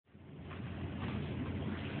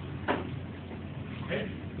Okay?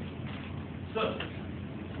 So,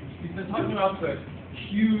 we've been talking about the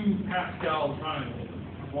q-Pascal triangle,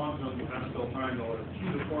 the quantum of the Pascal triangle, or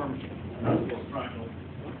q-deformed Pascal triangle.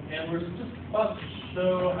 And we're just about to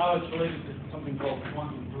show how it's related to something called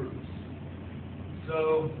quantum groups.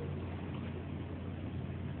 So,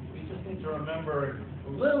 we just need to remember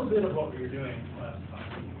a little bit of what we were doing last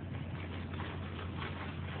time.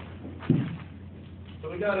 So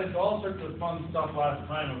we got into all sorts of fun stuff last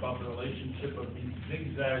time about the relationship of these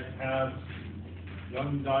zigzag paths,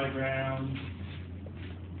 Young diagrams,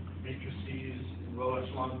 matrices, in low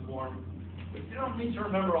echelon form. But you don't need to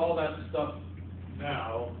remember all that stuff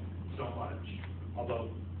now so much, although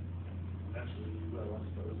eventually you will, I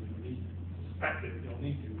suppose, at least suspect it, you'll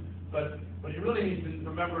need to. But what you really need to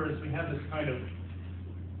remember is we have this kind of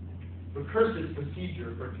recursive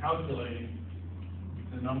procedure for calculating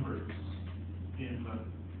the numbers in the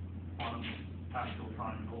quantum Pascal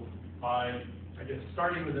triangle by, I guess,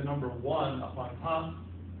 starting with the number 1 up on top,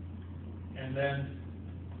 and then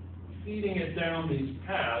feeding it down these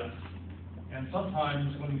paths, and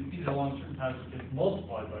sometimes when you feed it along certain paths, it gets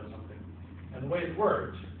multiplied by something. And the way it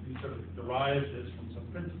worked, we sort of derived this from some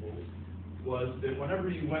principles, was that whenever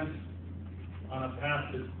you went on a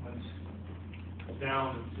path that went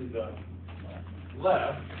down to the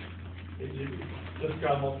left, it just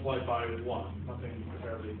got multiplied by 1. Nothing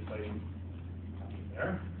terribly exciting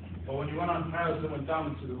there. But when you went on paths that went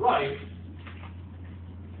down to the right,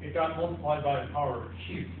 it got multiplied by a power of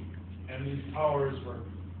q. And these powers were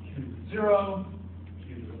q to the 0,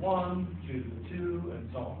 q to the 1, q to the 2, and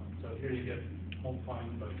so on. So here you get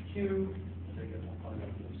multiplying by q, here you get multiplying by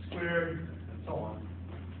q squared, and so on.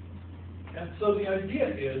 And so the idea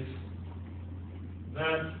is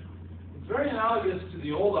that it's very analogous to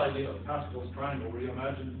the old idea of Pascal's triangle, where you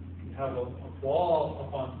imagine you have a ball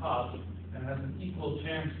up on top and has an equal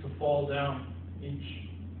chance to fall down each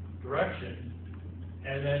direction,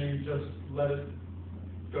 and then you just let it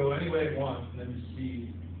go any way it wants, and then you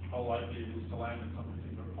see how likely it is to land at some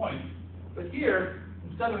particular point. But here,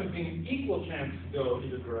 instead of it being an equal chance to go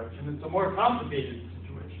either direction, it's a more complicated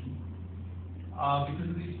situation because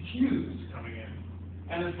of these cues coming in.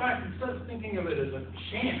 And in fact, instead of thinking of it as a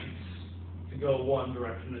chance to go one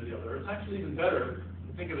direction or the other, it's actually even better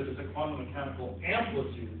to think of it as a quantum mechanical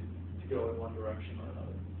amplitude to go in one direction or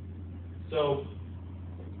another. So,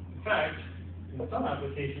 in fact, in some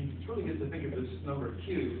applications, it's really good to think of this number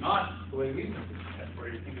q, not the way we think of it, where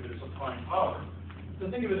you think of it as a prime power,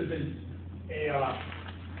 to think of it as a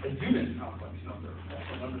unit complex number,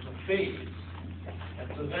 also numbers of phase. And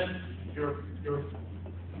so then your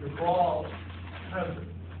ball kind of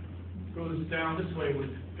goes down this way with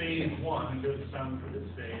phase 1, and goes down for this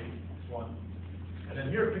phase 1. And then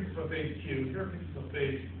here it picks up a phase q, here it picks up a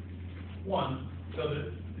phase 1, so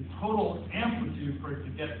that the total amplitude for it to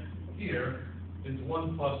get here is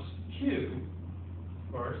 1 plus q,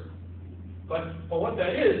 of course. But what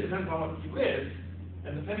that is depends on what q is,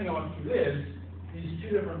 and depending on what q is, these two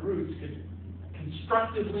different roots could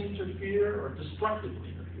constructively interfere or destructively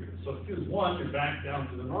interfere. So if q is 1, you're back down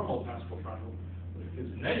to the normal Pascal triangle. If q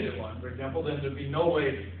is negative 1, for example, then there'd be no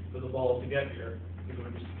way for the ball to get here. It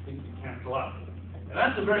would just completely cancel out. And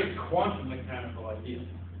that's a very quantum mechanical idea.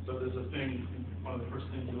 So there's a thing, one of the first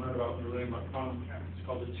things you learn about when you're learning about quantum mechanics, it's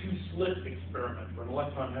called the two-slit experiment, where an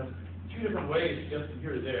electron has two different ways to get from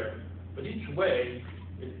here to there, but each way,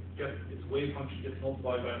 its wave function gets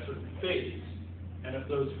multiplied by a certain phase. And if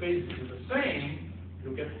those phases are the same,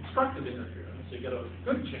 you'll get constructive interference, so you get a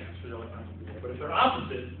good chance for the electron to be there. But if they're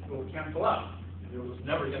opposite, it will cancel out, and you'll just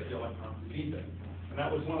never get the electron to be there. And that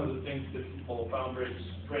was one of the things that people found very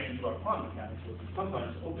strange about quantum mechanics, was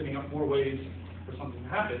sometimes opening up more ways for something to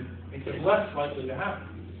happen makes it less likely to happen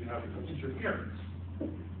because you have interference.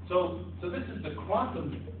 So this is the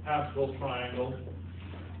quantum Pascal triangle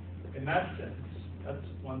in that sense. That's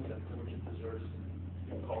one sense in which it deserves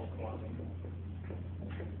to be called quantum.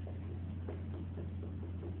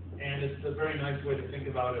 And it's a very nice way to think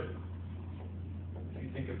about it if you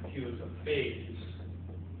think of q as a phase.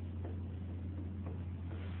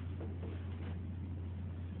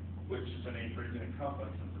 Which is a name for unit complex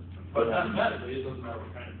numbers. But mathematically, it doesn't matter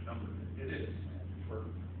what kind of number it is for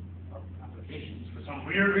applications. For some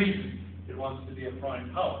weird reason, it wants to be a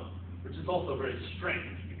prime power, which is also very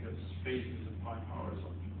strange because phases and prime powers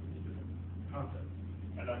are completely different concepts.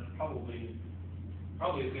 And that probably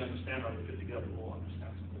if we understand how they fit together, we'll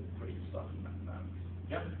understand some of the crazy stuff in mathematics.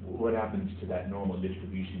 Yep. What happens to that normal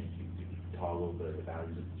distribution if you toggle the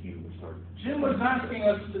values of q and start? Jim was asking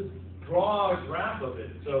us to draw a graph of it.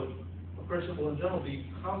 So, of course, it will in general be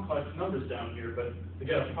complex numbers down here, but to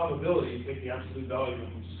get a probability, you take the absolute value and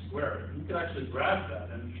you square it. You can actually graph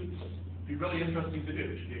that, and it should be really interesting to do.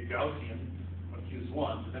 It should be a Gaussian when Q is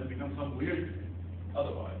 1, but then it becomes some weird thing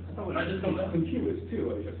otherwise. When I just when Q is 2,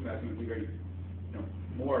 I was just imagining it would be very,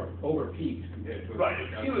 more over-peaked compared to... Right,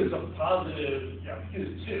 if Q is a positive, Q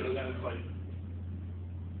is 2, then it's like,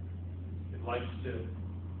 it likes to,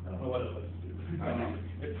 I don't know what it likes to do.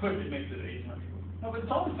 It makes it asymmetrical. No, but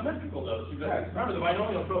it's always symmetrical though. So remember, the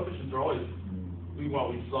binomial coefficients are always, we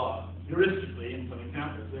saw heuristically in some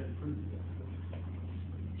examples, they improved it.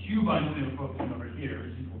 Q binomial coefficient over here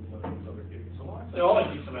is equal to what it is over here. So they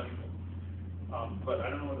always be symmetrical. But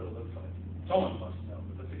I don't know what it looks like. Someone must know,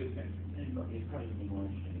 but that's a good thing. It's probably more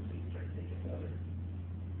interesting if we start taking other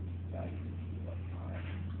values like time.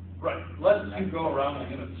 Right. Let's go around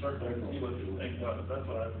the unit circle and see what you think of it. That's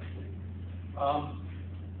what I would think.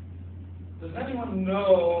 Does anyone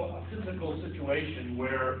know a physical situation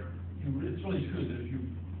where it's really true that if you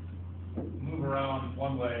move around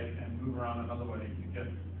one way and move around another way, you get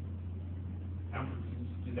amplitudes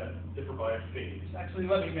do that differ by a phase? Actually,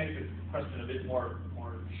 let me make the question a bit more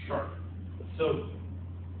sharp. So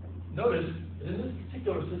notice that in this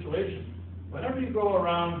particular situation, whenever you go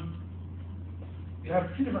around, you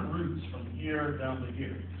have two different routes from here down to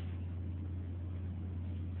here.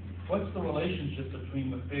 What's the relationship between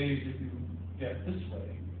the phase that you get this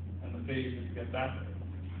way and the phase that you get that way?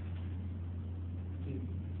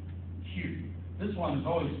 Q. This one is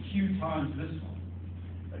always Q times this one.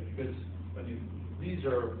 Right? Because when these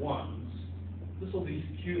are ones, this will be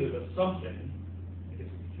Q to the something. I guess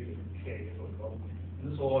it's Q to the K, is what we call it.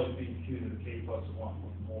 And this will always be Q to the K plus 1 or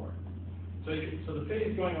more. So the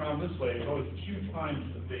phase going around this way is always Q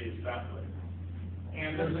times the phase that way.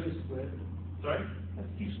 And there's a split. Sorry? That's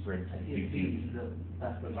Q squared.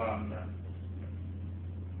 That's what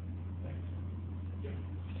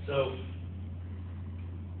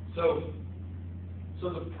So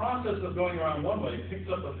the process of going around one way picks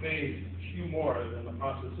up a phase Q more than the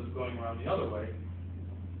process of going around the other way.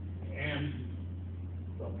 And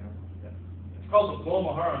it's called the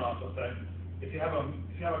Blow-Maharonov effect. If you have a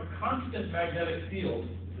constant magnetic field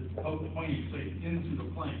that's pointing into the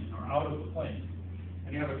plane or out of the plane,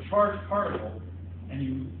 and you have a charged particle, and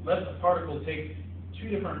you let the particle take two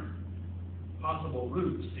different possible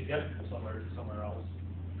routes to get from somewhere to somewhere else,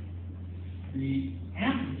 the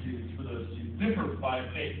amplitudes for those two differ by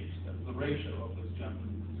a phase. That's the ratio of those two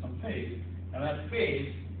amplitudes to some phase. And that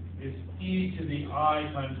phase is e to the I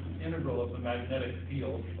times the integral of the magnetic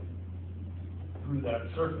field through that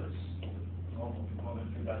surface, the normal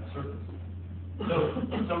component through that surface.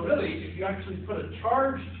 So really, if you actually put a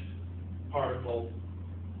charged particle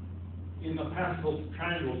in the Pascal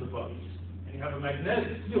triangle device, and you have a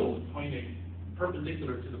magnetic field pointing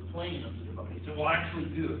perpendicular to the plane of the device, it will actually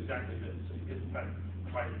do exactly this. So you can, in fact,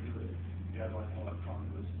 try to do it. If you have like an electron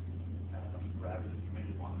that was gravity, you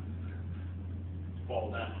maybe want to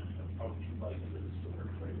fall down. That's probably too light for this to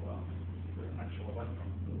work very well. For an actual electron,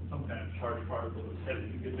 some kind of charged particle that's heavy,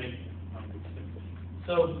 you could make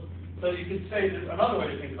So you could say that another way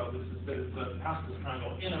to think about this is that it's a Pascal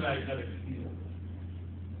triangle in a magnetic field.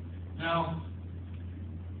 Now,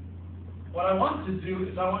 what I want to do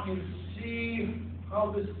is I want you to see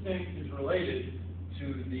how this thing is related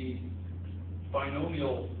to the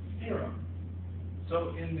binomial theorem.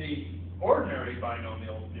 So in the ordinary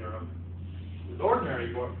binomial theorem, with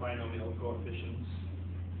ordinary binomial coefficients,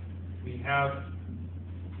 we have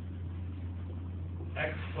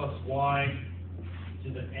x plus y to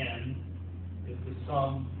the n is the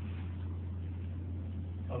sum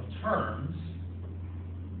of terms,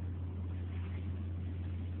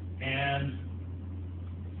 and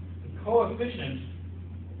the coefficient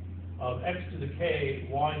of x to the k,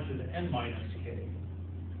 y to the n minus k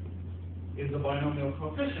is the binomial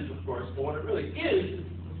coefficient, of course, but what it really is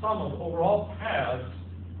the sum of overall paths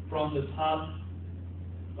from the top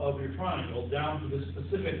of your triangle down to the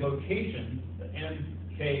specific location, the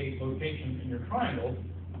nk location in your triangle,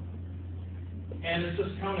 and it's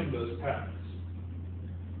just counting those paths.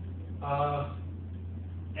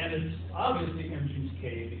 And it's obviously n choose k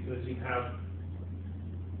because you have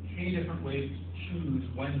k different ways to choose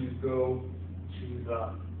when you go to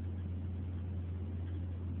the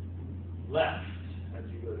left as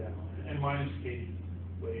you go down, and n minus k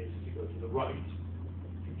ways to go to the right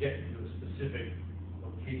to get to a specific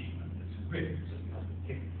location on this grid. So you have to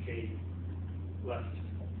pick k left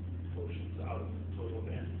portions out of the total of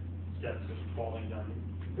n steps of falling down the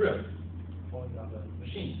grid, falling down the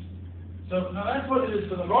machine. So now that's what it is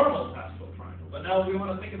for the normal Pascal triangle. But now we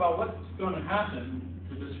want to think about what's going to happen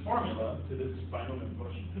to this formula, to this binomial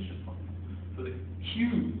coefficient formula. for the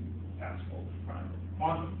q-Pascal triangle,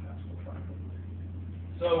 quantum Pascal triangle.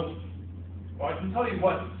 So, well, I can tell you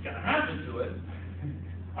what's going to happen to it.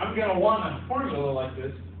 I'm going to want a formula like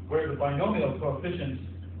this where the binomial coefficients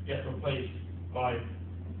get replaced by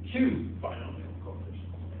q binomial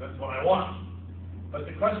coefficients. That's what I want. But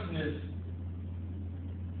the question is,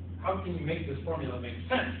 how can you make this formula make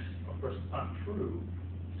sense? Of course, it's not true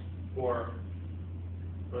for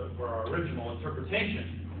our original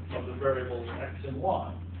interpretation of the variables x and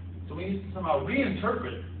y. So we need to somehow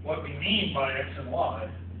reinterpret what we mean by x and y,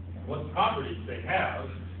 what properties they have,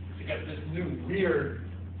 to get this new weird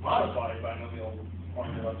modified binomial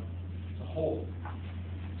formula to hold.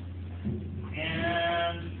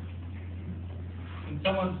 And can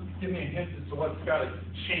someone give me a hint as to what's got to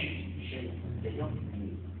change?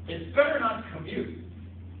 It's better not commute.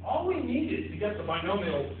 All we needed to get the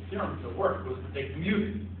binomial theorem to work was that they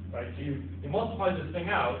commuted, right? So you multiply this thing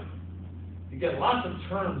out, you get lots of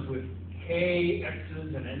terms with k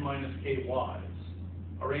x's and n minus k y's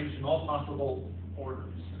arranged in all possible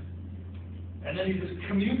orders. And then you just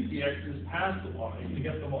commute the x's past the y's to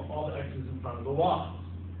get them all the x's in front of the y's.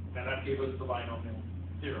 And that gave us the binomial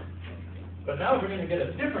theorem. But now if we're going to get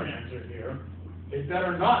a different answer here, they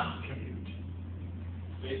better not commute.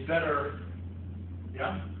 They better,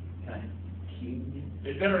 yeah?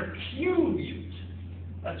 They better q-mute.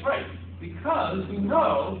 That's right. Because we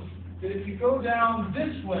know that if you go down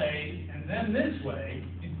this way and then this way,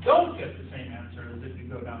 you don't get the same answer as if you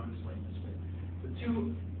go down this way and this way. The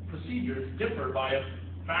two procedures differ by a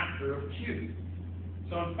factor of q.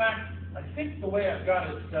 So in fact, I think the way I've got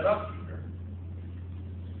it set up here,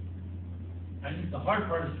 and the hard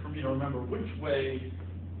part is for me to remember which way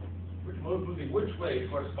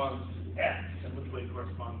corresponds to x and which way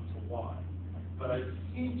corresponds to y. But I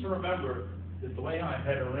seem to remember that the way I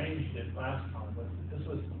had arranged it last time was that this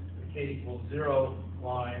was the k equals 0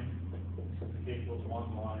 line, this is the k equals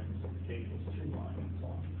 1 line, this is the k equals 2 line, and so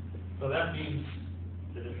on. So that means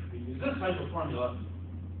that if we use this type of formula,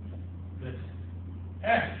 that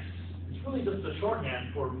x is really just a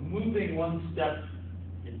shorthand for moving one step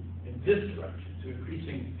in this direction, to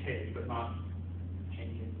increasing k, but not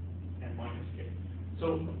changing n minus k.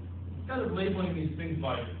 So instead of labeling these things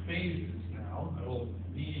by phases now, I will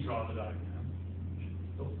draw the diagram,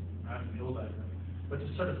 still not the old diagram, but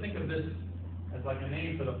just sort of think of this as like a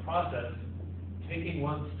name for the process, taking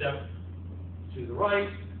one step to the right,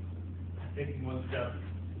 taking one step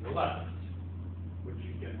to the left, which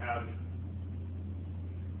you can have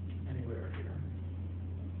anywhere here.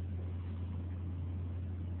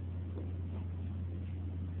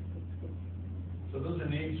 So those are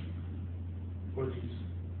names for these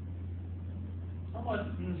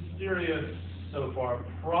somewhat mysterious, so far,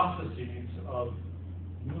 processes of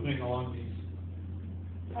moving along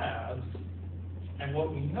these paths. And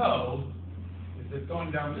what we know is that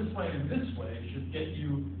going down this way and this way should get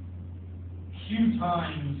you q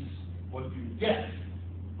times what you get,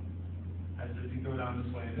 as if you go down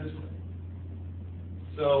this way and this way.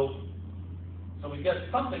 So we get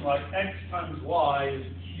something like x times y is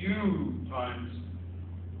q times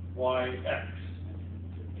yx.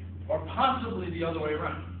 Or possibly the other way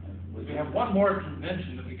around. We have one more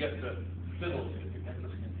convention that we get to fiddle with. It gets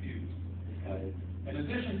us confused. In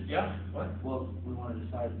addition, yeah, what? Well, we want to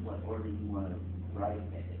decide what order you want to write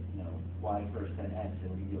it. You know, y first, then x,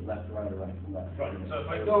 and we go left to right or right to left. Right. So if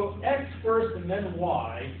I go x first and then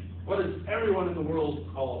y, what does everyone in the world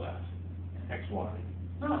call that? xy.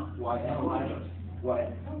 No. Y and y.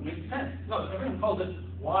 Y. That makes sense. No, everyone calls it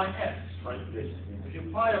yx, right? If you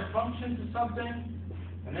apply a function to something,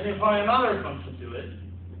 and then you apply another function to it,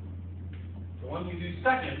 the one you do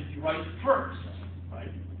second, you write first,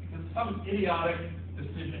 right? Because some idiotic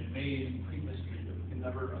decision made in prehistory that we can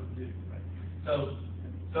never undo, right? So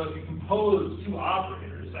if you compose two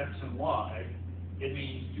operators, x and y, it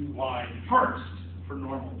means do y first for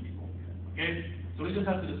normal people, okay? So we just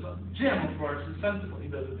have to decide. Jim, of course, is sensible. He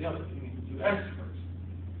does it the other way. He means do x first.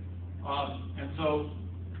 And so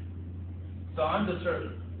I'm just sort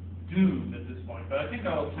of doomed at this point, but I think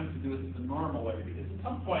I'll attempt to do it the normal way, because at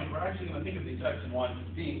some point we're actually going to think of these x and y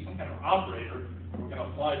as being some kind of operator we're going to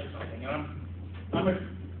apply to something. And I'm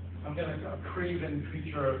going to a craven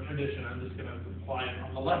creature of tradition. I'm just going to apply it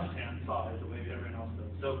on the left-hand side the way everyone else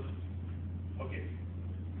does. So, okay.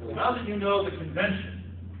 So now that you know the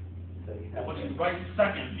convention, that what you write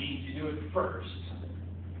second means you do it first,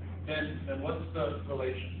 then what's the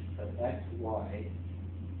relation? So x, y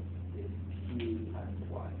is q times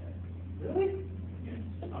y. Really? Yes.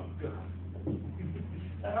 Oh, good.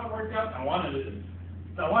 That how it worked out? I wanted it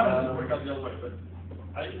to work out the other way, but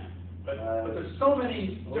But there's so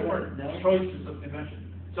many different choices of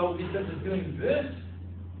convention. So because it's doing this,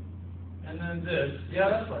 and then this, yeah,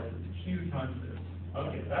 that's right, it's q times this.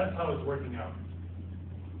 Okay, that's how it's working out.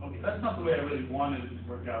 Okay, that's not the way I really wanted it to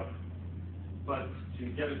work out, but to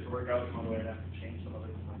get it to work out some other way, I have to change some other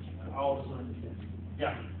convention. I'll also understand.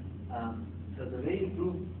 Yeah. So the way you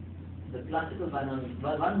prove the classical binomial,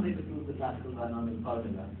 one way to prove the classical binomial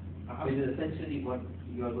formula, which is essentially what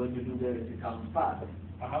you are going to do there if you count paths,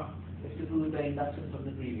 is to do the induction from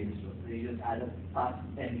the previous row. So you just add a path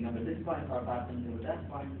ending up at this point or path ending up at that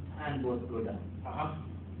point, and both go down.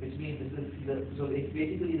 Which means this is so it's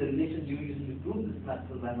basically the relation you're using to prove this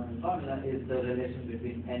classical binomial formula is the relation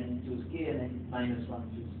between n choose k and n minus 1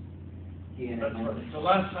 choose k and n That's minus 1. right. So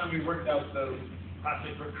last time we worked out the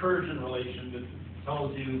classic recursion relation that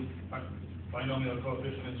tells you a binomial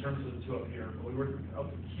coefficient in terms of the two up here, but we worked out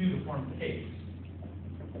the q-deformed case.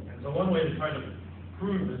 And so one way to try to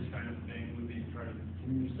prove this kind of thing would be to try to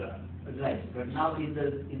use that. Right, but now in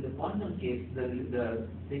the quantum case, the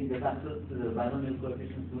thing that the binomial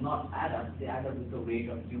coefficients do not add up; they add up with the weight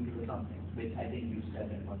of q to the something, which I think you said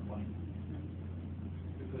at one point.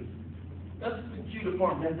 Because that's the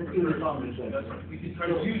q-deformed. That's the q-deformed result. That's right. We could try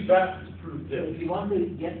to use that to prove So this. if you want to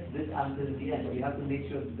get this answer in the end, you have to make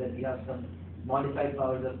sure that you have some modified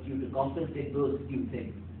powers of q to compensate those q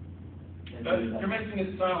things. You're making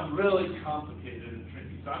it sound really complicated and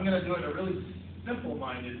tricky. So I'm going to do it a really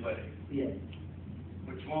simple-minded way. Yes.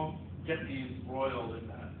 Which won't get me embroiled in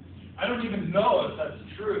that. I don't even know if that's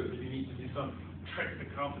true, that you need to do some trick to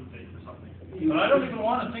compensate for something. But I don't even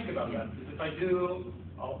want to think about that, because if I do,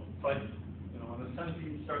 when the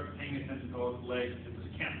centipede starts paying attention to all its legs, it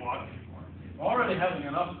just can't walk anymore. I'm already having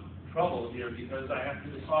enough trouble here, because I have to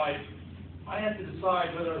decide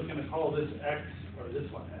whether I was going to call this x or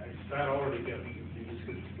this one x. That already gets me confused,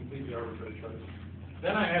 because it's completely arbitrary choice.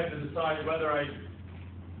 Then I have to decide whether in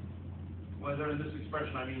this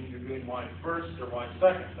expression I mean you're doing y first or y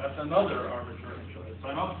second. That's another arbitrary choice. So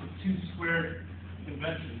I'm up to two squared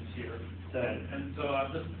conventions here. And so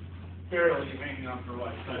I'm just barely hanging on for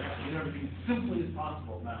y second. I'm doing everything as simply as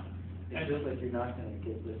possible now. It feels like you're not going to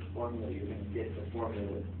get this formula, you're going to get the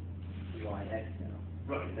formula with yx now.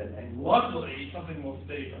 Right. And luckily, something will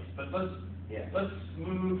save us. But let's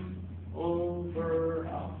move over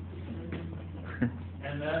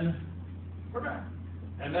and then we're back.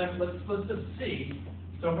 And then let's just see.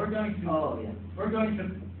 So we're going to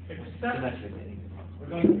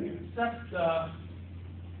accept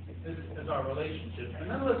this as our relationship, and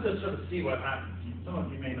then let's just sort of see what happens. Some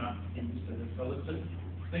of you may not be used to this, so let's just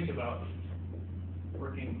think about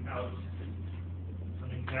working out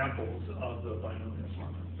some examples of the binomial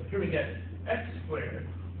formula. So here we get x squared.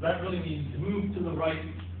 That really means move to the right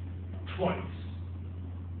twice.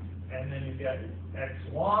 And then you get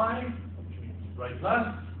xy, which means right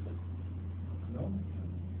left. No?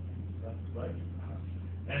 Left right.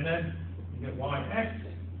 And then you get yx,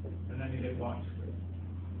 and then you get y squared.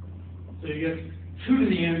 So you get 2 to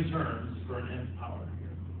the n terms for an n power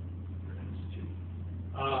here. For n is 2.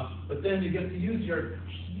 But then you get to use your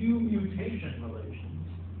q mutation relations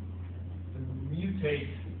to mutate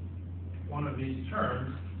one of these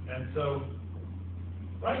terms. And so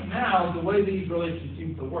right now, the way these relations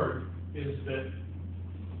seem to work is that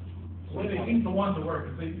the way they seem to want to work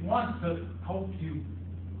is they want to help you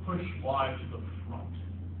push y to the front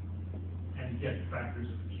and get factors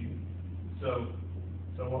of q. So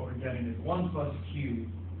what we're getting is 1 plus q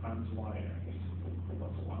times yx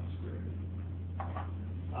plus y squared.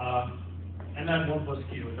 And then 1 plus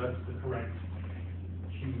q, that's the correct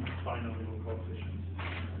q binomial coefficient.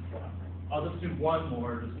 I'll just do one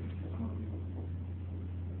more.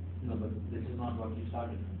 No, but this is not what you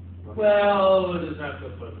started. Well, it is not so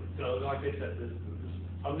fuzzy. So, like I said, this is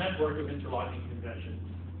a network of interlocking conventions.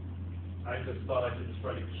 I just thought I could just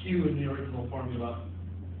write a q in the original formula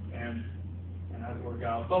and have it work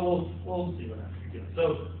out. But we'll see what happens.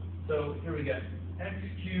 So here we get x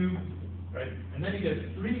cubed, right? And then you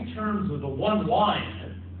get 3 terms with a 1y in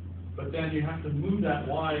it. But then you have to move that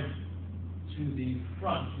y to the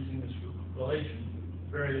front using this relation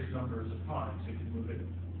various numbers of times. So you can move it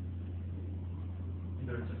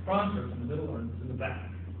either it's in front or it's in the middle or it's in the back.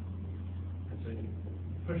 And so you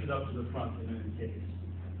push it up to the front in any case.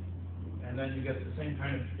 And then you get the same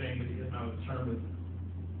kind of thing, but you get now a term with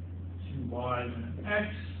 2 y's and an x.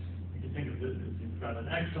 You can think of this as you've got an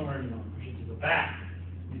x somewhere and you want to push it to the back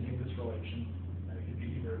using this relation. And it could be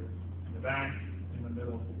either in the back, in the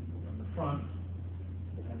middle, or in the front.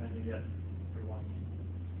 And then you get your 1.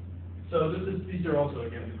 So these are also,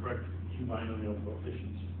 again, the correct q binomial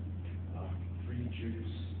coefficients. 3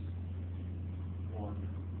 choose 1,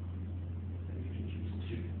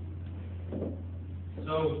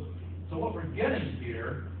 So what we're getting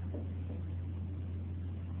here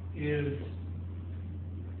is,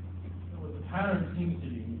 what the pattern seems to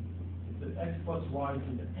be, is that x plus y to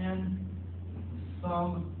the n is the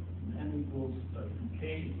sum, and n equals, k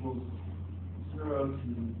equals 0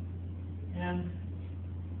 to n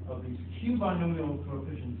of these q binomial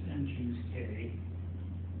coefficients n choose k,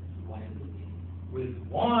 with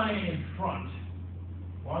y in front,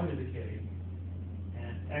 y to the k,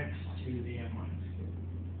 and x to the n minus k.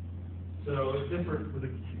 So it's different with a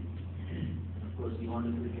q. Of course, if you want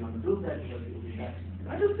to prove that, you have to do that.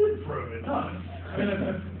 I just did prove it. No,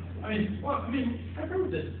 I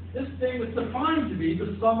proved it. This thing is defined to be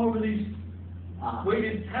the sum over these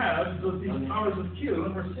weighted halves of these powers of q,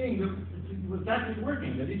 and we're seeing that it's exactly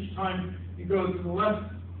working. That each time you go to the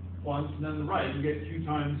left once and then the right, you get q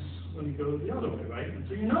times when you go the other way, right? And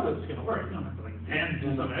so you know it's going to work. You don't have to like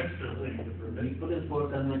do some extra thing to prove it. You put in 4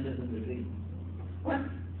 conventions in between. What?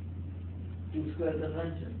 2 square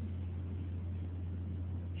convention.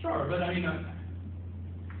 Sure, but I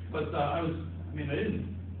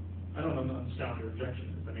don't understand your objection.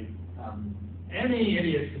 I mean, any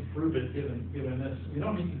idiot can prove it given this. We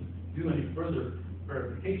don't need to do any further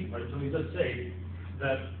verification, right? So we just say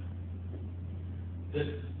that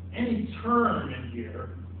any term in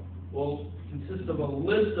here will consist of a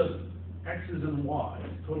list of x's and y's,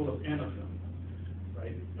 a total of n of them,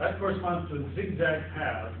 right? That corresponds to a zigzag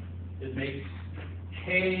path. It makes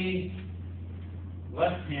k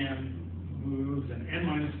left-hand moves and n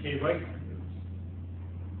minus k right-hand moves.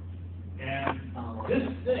 And this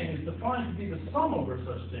thing is defined to be the sum over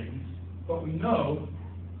such things, but we know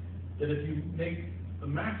that if you make the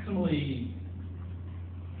maximally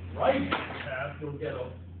right-hand path, you'll get a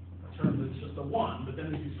term that's just a 1, but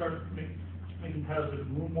then as you start making paths that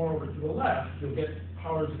move more over to the left, you'll get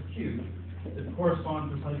powers of q that correspond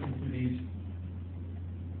precisely to the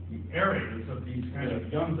areas of these kind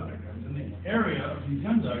of Young diagrams. And the area of these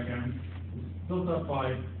Young diagrams is built up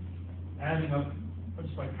by adding up,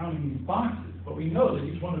 just by counting these boxes. But we know that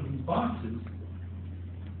each one of these boxes,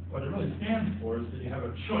 what it really stands for is that you have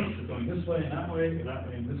a choice of going this way and that way, or that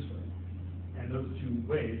way and this way. And those two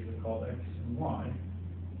ways are called x and y.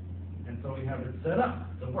 And so we have it set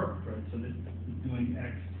up to work, right? So that it's doing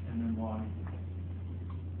x and then y.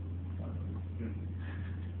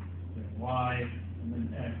 Then y and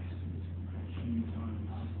then x is q times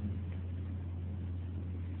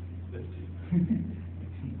this two.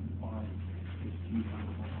 Y is q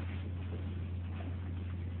times y.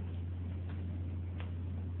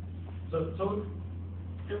 So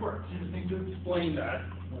it works. You just need to explain that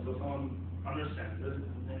so someone understands it and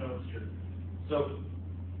they know it's true. So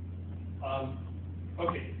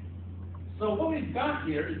okay. So what we've got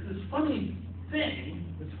here is this funny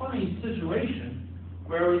thing, this funny situation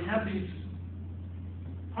where we have these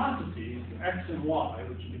processes, x and y,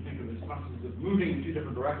 which you can think of as processes of moving in 2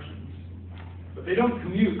 different directions, but they don't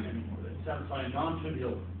commute anymore. They satisfy a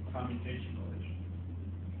non-trivial commutation relation.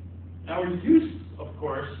 Now we're used, of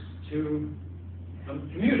course, to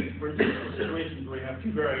commuting. We're used to situations where you have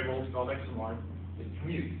 2 variables called x and y that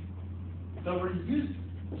commute. So we're used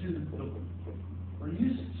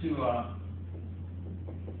to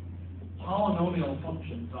polynomial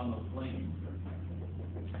functions on the plane.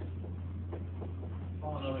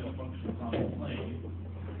 Polynomial functions on the plane.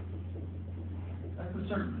 That's a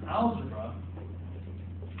certain algebra.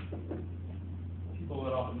 People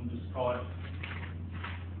would often just call it,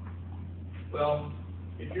 well,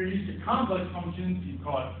 if you're used to complex functions, you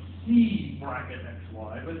call it C bracket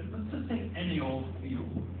xy, but let's just take any old field.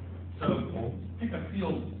 So pick a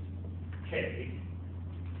field K,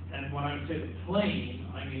 and when I say the plane,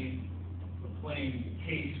 I mean the plane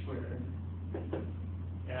K squared.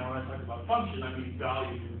 And when I talk about function, I mean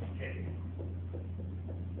value of K.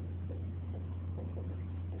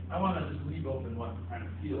 I want to just leave open what kind of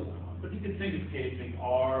field I want, but you can think of K as being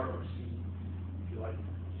R or C, if you like.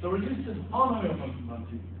 So we're used to polynomial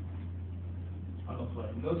functions on the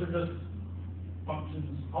plane. Those are just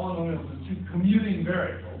functions, polynomials of 2 commuting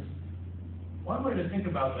variables. One way to think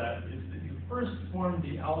about that is that you first form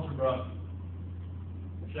the algebra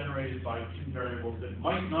generated by 2 variables that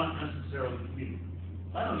might not necessarily commute.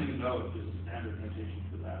 I don't even know if there's a standard notation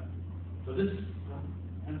for that. So this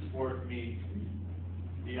henceforth means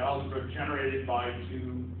the algebra generated by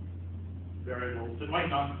 2 variables that might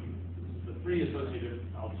not commute. This is the free associative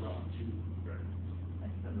algebra on 2 variables.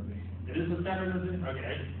 It is a standard notation?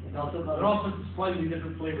 Okay. There are also slightly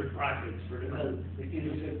different flavored brackets for different. Well, if you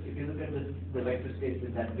look at the vector space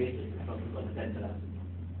with that basis, it's also called the tensor algebra.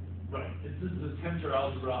 Right. This is a tensor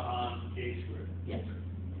algebra on K squared. Yes.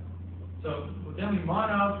 So then we mod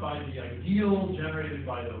out by the ideal generated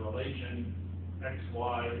by the relation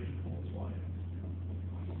xy equals y.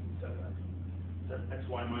 Set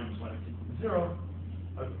xy minus y is equal to 0.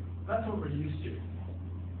 That's what we're used to.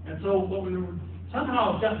 And so what we were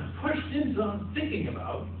somehow gotten pushed into thinking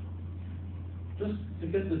about, just to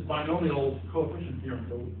get this binomial coefficient theorem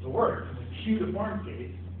to work, in the q-deformed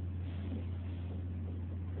case,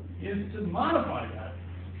 is to modify that.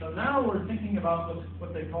 So now we're thinking about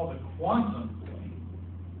what they call the quantum plane.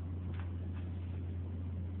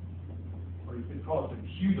 Or you could call it the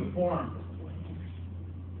q-deformed plane.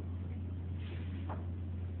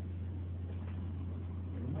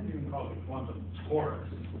 We might even call it the quantum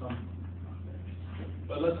torus in some context.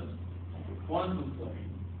 But listen, quantum plane.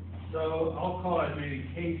 So I'll call it maybe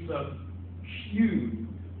case of q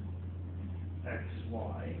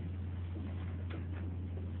xy.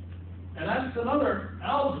 And that's another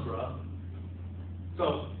algebra.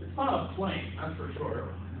 So it's not a plane, that's for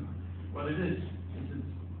sure. What it is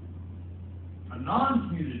a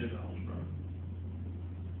non-commutative algebra.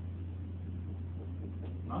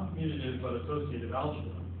 Non-commutative but associative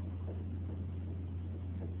algebra.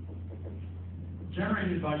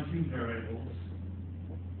 Generated by two variables,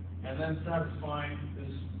 and then satisfying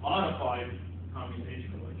this modified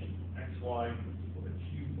commutation relation, xy equal to qy.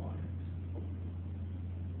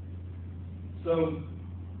 So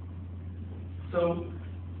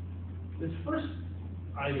this first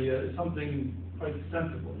idea is something quite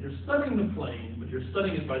sensible. You're studying the plane, but you're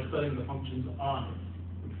studying it by studying the functions on it,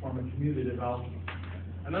 which form a commutative algebra.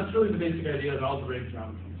 And that's really the basic idea of algebraic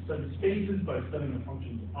geometry. You study spaces by studying the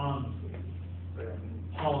functions on the space.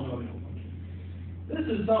 Polynomial functions. This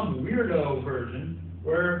is some weirdo version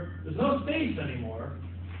where there's no space anymore,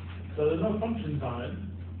 so there's no functions on it,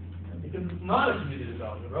 because it's not a commutative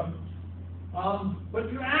algebra.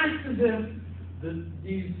 But you act as if the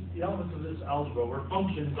elements of this algebra were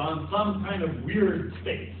functions on some kind of weird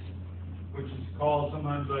space, which is called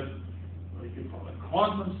sometimes like, what you could call it,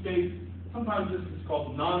 quantum space. Sometimes this is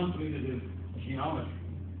called non-commutative geometry,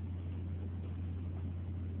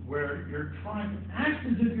 where you're trying to act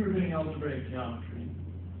as if you're doing algebraic geometry,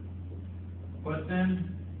 but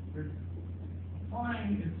then you're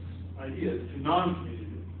applying its ideas to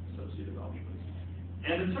non-commutative associative algebras.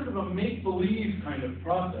 And it's sort of a make-believe kind of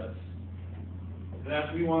process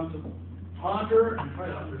that we want to ponder and try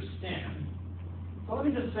to understand. So let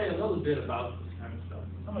me just say a little bit about this kind of stuff.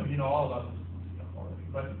 Some of you know all about this stuff already,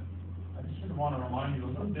 but I just sort of want to remind you a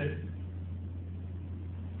little bit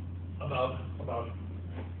about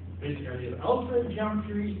basic idea of algebraic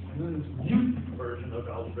geometry, and then this mutant version of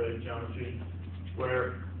algebraic geometry,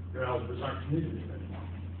 where your algebras aren't commutative anymore.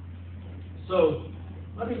 So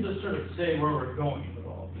let me just sort of say where we're going with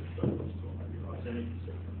all of this stuff. I need to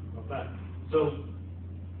say about that. So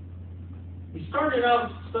we started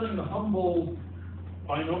out studying the humble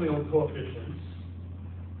binomial coefficients.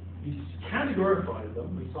 We categorified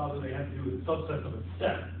them. We saw that they had to do with subsets of a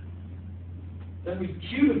set. Then we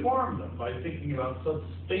q-deformed them by thinking about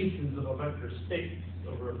subspaces of a vector space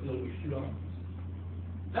over a field with q elements.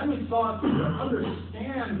 Then we saw that to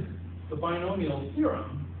understand the binomial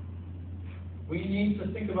theorem, we need to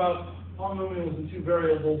think about polynomials in two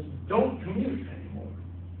variables don't commute anymore.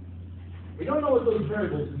 We don't know what those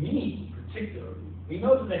variables mean particularly. We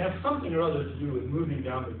know that they have something or other to do with moving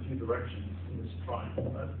down the two directions in this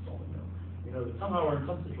triangle. That's all we know. We know that somehow we're in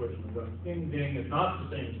some situation we're going ding ding. It's not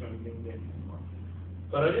the same as going ding ding anymore.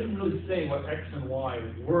 But I didn't really say what x and y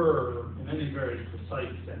were in any very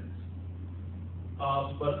precise sense.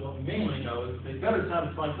 But what we mainly know is they've got to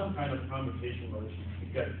satisfy some kind of commutation relation to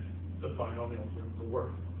get the binomial theorem to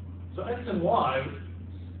work. So x and y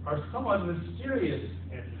are somewhat mysterious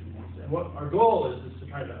entities, and what our goal is to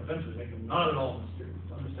try to eventually make them not at all mysterious,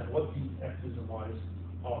 to understand what these x's and y's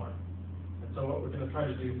are. And so what we're going to try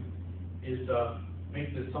to do is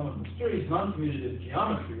make this somewhat mysterious non-commutative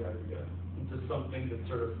geometry idea into something that's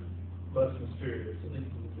sort of less mysterious, at least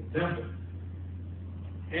in this example.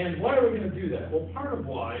 And why are we going to do that? Well, part of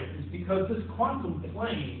why is because this quantum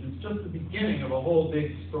plane is just the beginning of a whole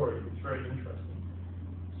big story that's very interesting.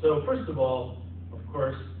 So first of all, of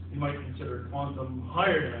course, you might consider quantum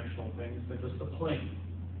higher dimensional things than just a plane.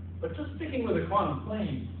 But just sticking with a quantum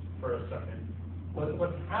plane for a second,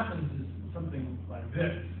 what happens is something like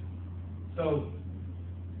this. So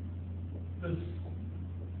this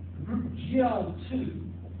group GL2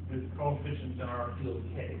 with coefficients in our field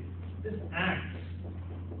K, this acts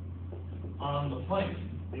on the plane,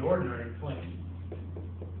 the ordinary plane,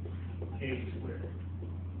 K squared.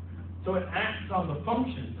 So it acts on the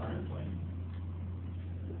function time plane.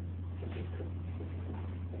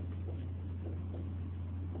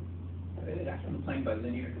 It acts on the plane by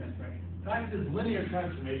linear transformation. It acts as linear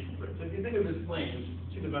transformation. So if you think of this plane, which is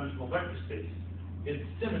a two-dimensional vector space, its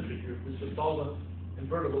symmetry group is just all the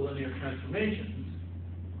invertible linear transformations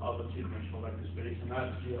of a two-dimensional vector space, and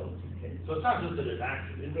that's GL2K. So it's not just that it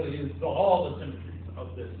acts, it really is all the symmetries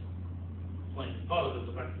of this plane. Thought of it as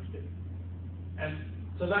a vector space. And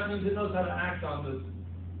so that means it knows how to act on the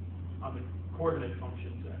coordinate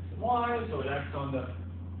functions x and y, so it acts on the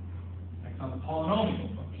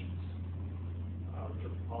polynomial functions, which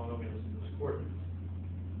are polynomials in those coordinates.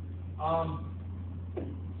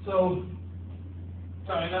 So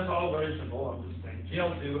I mean, that's all very simple. I'm just saying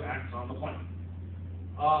GL2 acts on the plane.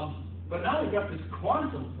 But now we've got this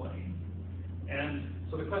quantum plane, and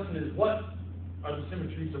so the question is, what are the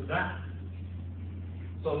symmetries of that?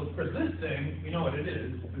 So for this thing, we know what it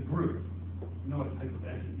is. It's a group. We know what type of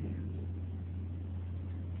entity it is.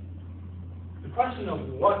 The question of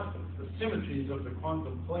what the symmetries of the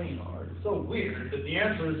quantum plane are is so weird that the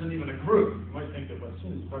answer isn't even a group. You might think that as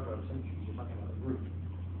soon as you talk about symmetries, you're talking about a group.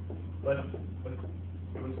 But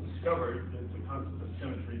it was discovered that the concept of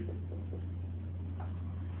symmetry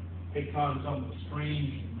takes on some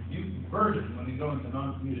strange mutant version when you go into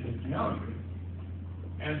noncommutative geometry.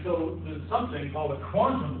 And so there's something called a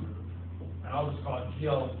quantum group, and I'll just call it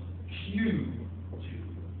GLQ2.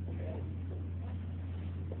 Okay.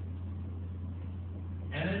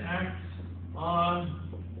 And it acts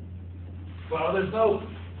on, well, it's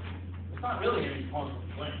not really any quantum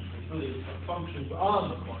plane. It's really a function on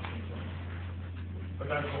the quantum plane. But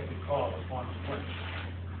that's what we call a quantum plane.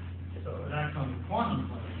 So it acts on the quantum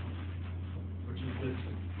plane, which is this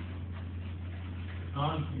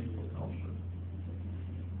non-commutative algebra.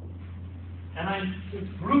 And since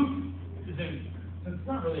group is since it's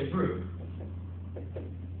not really a group,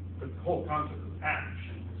 the whole concept of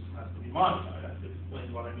action has to be modified. I have to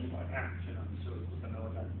explain what I mean by action, so it's vanilla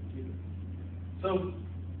back computer. So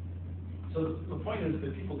the point is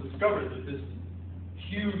that people discovered that this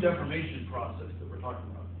q-deformation process that we're talking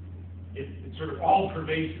about, it's sort of all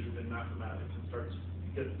pervasive in mathematics and starts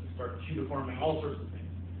q-deforming all sorts of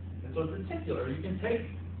things. And so in particular, you can take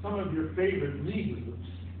some of your favorite Lie groups,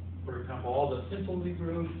 for example, all the simple Lie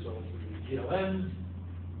groups, so the GLNs,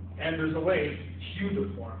 and there's a way to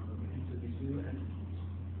q-deform them into these new entities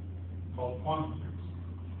called quantum groups.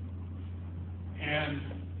 And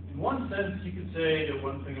in one sense, you could say that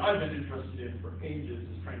one thing I've been interested in for ages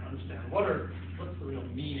is trying to understand what's the real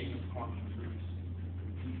meaning of quantum groups,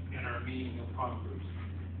 the inner meaning of quantum groups.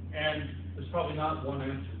 And there's probably not one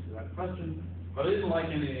answer to that question, but I didn't like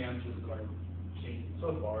any of the answers that I've seen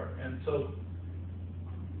so far. And so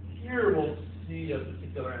here we'll see a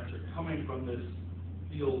particular answer coming from this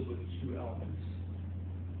field with q elements.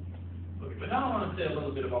 Okay, but now I want to say a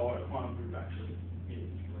little bit about what a quantum group actually is.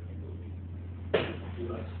 I think it will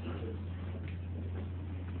be less detailed.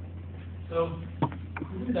 So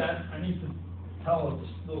to do that, I need to tell a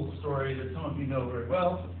little story that some of you know very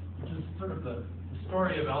well, which is sort of the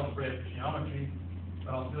story of algebraic geometry,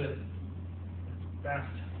 but I'll do it fast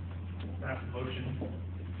motion.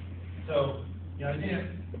 So the idea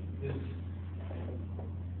is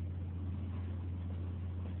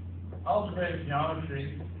algebraic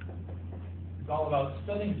geometry is all about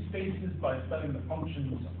studying spaces by studying the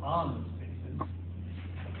functions on the spaces.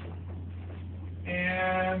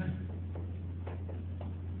 And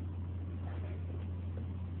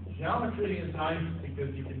geometry is nice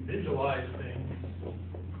because you can visualize things.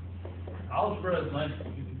 Algebra is nice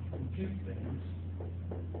because you can compute things.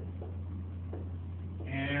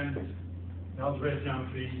 And in algebraic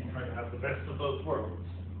geometry, you try to have the best of both worlds.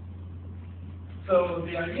 So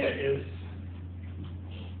the idea is,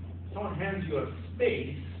 someone hands you a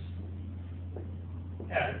space,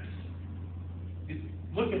 X, you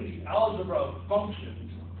look at the algebra of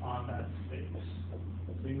functions on that space.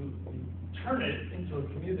 So you turn it into a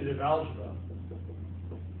commutative algebra.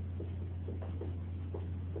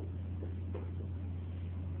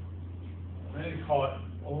 And then you call it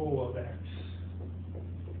O of X.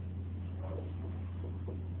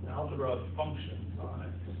 An algebra of functions on X.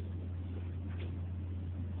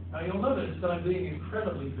 Now you'll notice that I'm being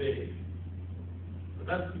incredibly vague, but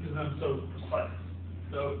that's because I'm so precise.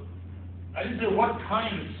 So I didn't say what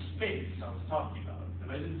kind of space I was talking about,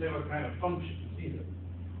 and I didn't say what kind of functions either.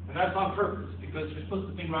 And that's on purpose, because you're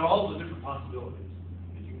supposed to think about all the different possibilities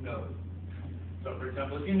that you know. So for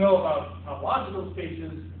example, if you know about topological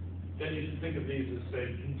spaces, then you should think of these as,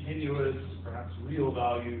 say, continuous, perhaps real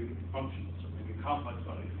valued functions, or maybe complex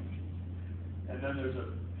valued functions. And then there's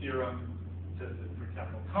a theorem that says that, for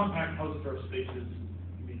example, compact Hausdorff spaces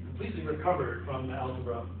can be completely recovered from the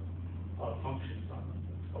algebra of functions on them.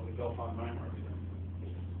 It's called the Belfond-Weimar theorem.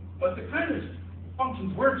 But the kind of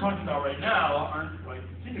functions we're talking about right now aren't like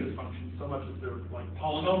continuous functions so much as they're like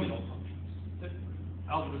polynomial functions that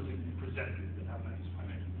algebras can be presented that have nice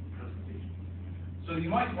finite presentations. So you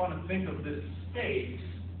might want to think of this space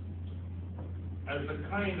as the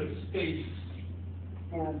kind of space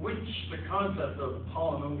for which the concept of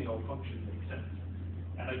polynomial function makes sense.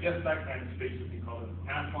 And I guess that kind of space would be called an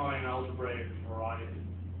affine algebraic variety.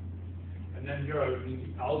 And then here I would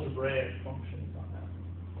mean the algebraic functions on that.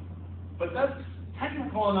 But that's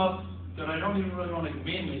technical enough that I don't even really want to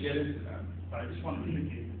mainly get into that. But I just want to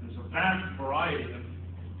indicate that there's a vast variety of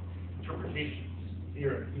interpretations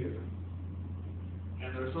here and here.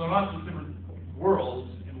 And there's lots of different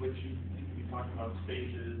worlds in which you can be talking about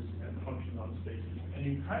spaces and functions on spaces. And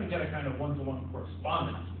you kind of get a kind of one-to-one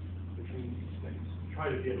correspondence between these things. Try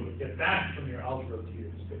to be able to get back from your algebra to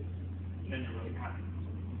your space. And then you're really happy.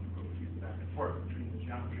 Go back and forth between the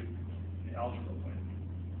geometry and the algebra plane.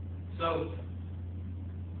 So,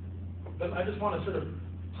 but I just want to sort of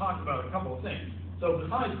talk about a couple of things. So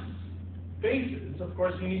besides spaces, of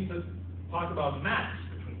course, you need to talk about maps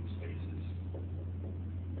between spaces.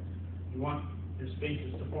 You want your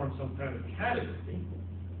spaces to form some kind of category,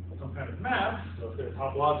 some kind of map. So if they're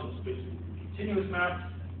topological spaces, continuous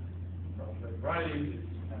maps, algebraic varieties,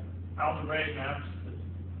 algebraic maps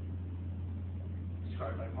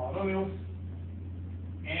described by polynomials.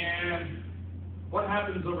 And what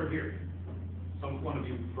happens over here? One of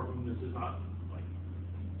you for whom this is not like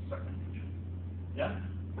second nature. Yeah?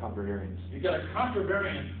 Contravariance. You got a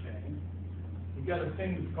contravariant thing. You got a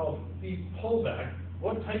thing that's called the pullback.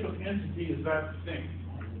 What type of entity is that thing?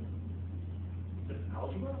 Is it an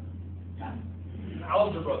algebra? Yeah. An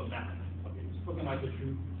algebra map. Okay, it's looking like a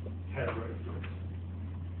true category.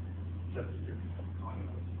 That's what you're calling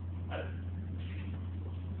it.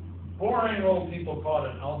 Boring old people call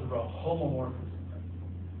it an algebra homomorphism.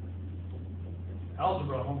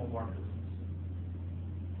 Algebra homomorphisms.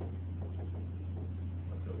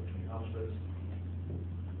 Let's go between algebras.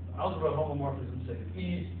 Algebra homomorphisms say E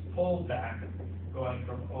pulled back, going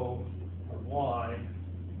from O to Y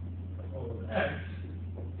to O to X.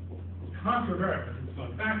 Contravariant, it's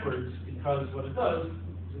going backwards, because what it does is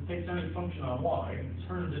it takes any function on Y and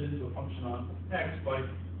turns it into a function on X by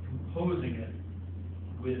composing it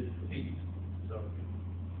with B. So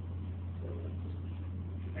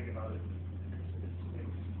think about it.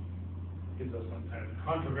 It gives us some kind of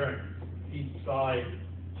contravariant. Each side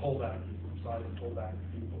pullback, each side pullback,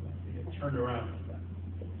 each pullback. They get turned around like that.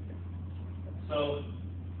 So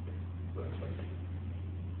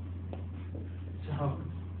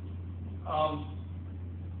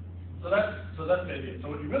that's maybe it. So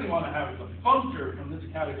what you really want to have is a functor from this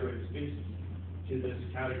category of spaces to this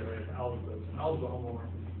category of algebras and algebra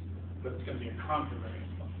homomorphisms, but it's going to be a contravariant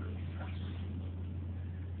functor.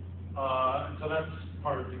 So that's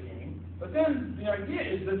part of the game. But then the idea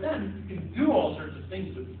is that then you can do all sorts of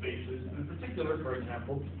things with spaces. And in particular, for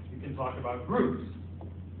example, you can talk about groups.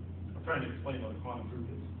 I'm trying to explain what a quantum group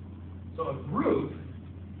is. So a group,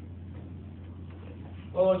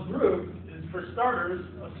 well, a group is, for starters,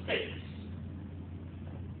 a space.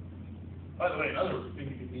 By the way, another thing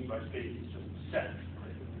you can mean by space is just a set. Right?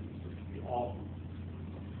 It can be all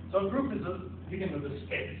groups. So a group is begin with a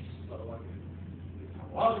space. So like a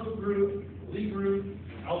topological group, a Lie group,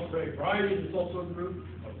 an algebraic variety is also a group,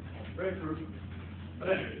 an algebraic group. But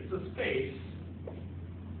anyway, it's a space.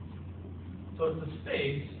 So it's a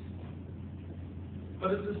space,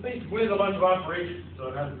 but it's a space with a bunch of operations. So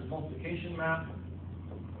it has this multiplication map.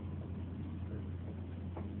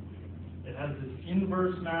 It has this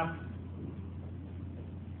inverse map.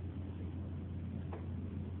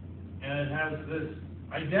 And it has this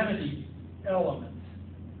identity element.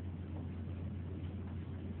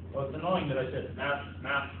 Well, it's annoying that I said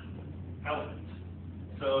map element.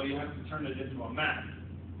 So you have to turn it into a map.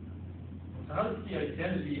 So how does the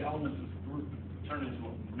identity element of the group turn into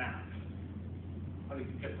a map? How do you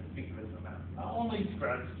get to think of it as a map? Only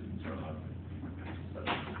grad students are allowed to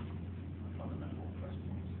fundamental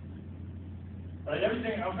questions. Right,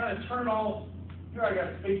 everything, I'm going to turn all, here I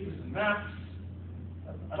got spaces and maps.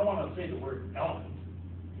 I don't want to say the word element,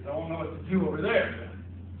 because I won't know what to do over there.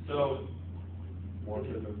 So,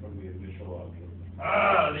 Morphism from the initial object.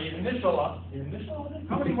 the initial object?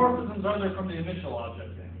 How many morphisms are there from the initial object?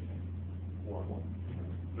 One.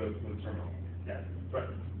 The terminal. Yeah, right.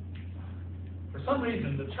 For some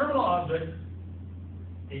reason, the terminal object,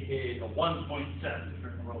 aka the one-point set, if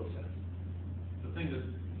you're in the row set, the thing that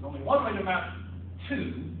there's only one way to map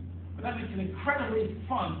to, but that makes an incredibly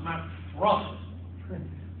fun map from.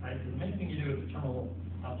 Right? The main thing you do with the terminal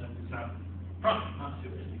object is map from, not to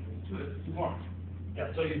it, because to it is too hard.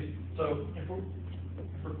 Yeah, so if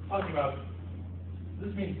we're talking about,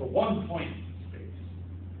 this means for one point space,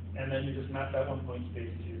 and then you just map that one point space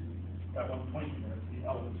to that one point unit, the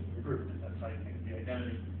elements of the group, and that's how you think of the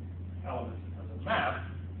identity elements as a map,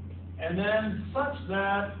 and then such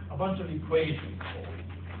that a bunch of equations hold,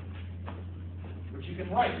 which you can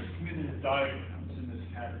write as commutative diagrams in this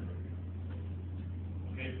category.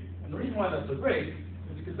 Okay, and the reason why that's so great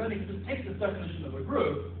is because then you can just take this definition of a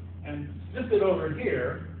group and flip it over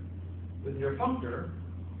here with your functor,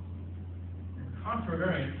 your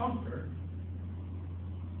contravariant functor,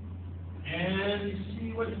 and you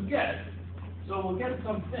see what you get. So we'll get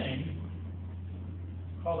something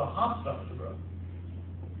called a Hopf algebra.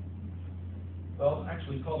 Well,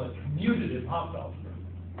 actually called a commutative Hopf algebra.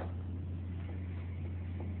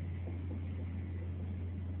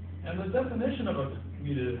 And the definition of a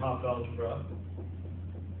commutative Hopf algebra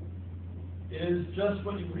is just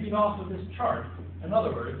what you read off of this chart. In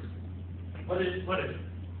other words, what is it?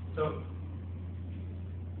 So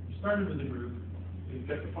you started with the group, you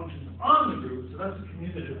get the functions on the group, so that's a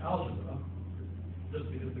commutative algebra,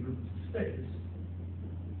 just because the group is a space.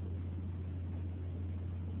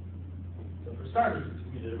 So for starters, it's a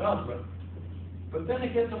commutative algebra. But then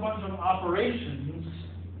it gets a bunch of operations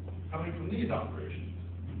coming from these operations.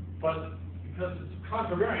 But because it's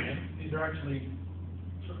contravariant, these are actually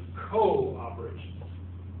sort of co-operations.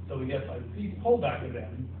 So we get like the pullback of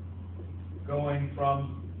n going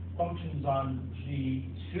from functions on G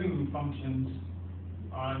to functions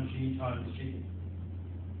on G times G.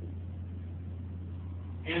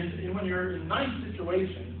 And when you're in nice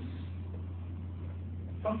situations,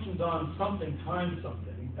 functions on something times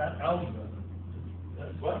something, that algebra,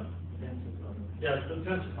 that's what? Yeah, it's the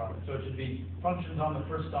tensor product. So it should be functions on the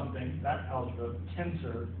first something, that algebra,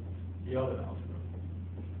 tensor the other algebra.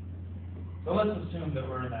 So let's assume that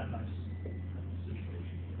we're in that nice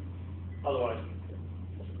situation. Otherwise,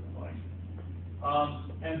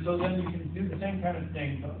 and so then you can do the same kind of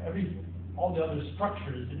thing for all the other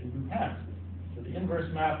structures that your group has. So the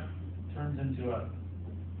inverse map turns into a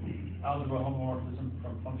algebra homomorphism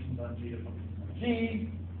from functions on G to functions on G,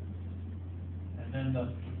 and then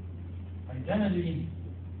the identity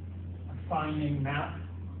assigning map,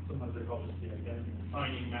 sometimes they call this the identity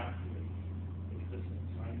assigning map, because this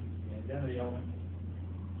assigns the identity element.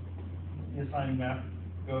 The assigning map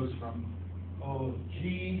goes from O of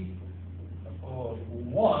G to O of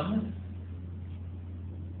 1.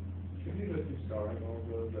 Should we go through starring all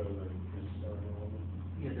those rather than just starring all of them?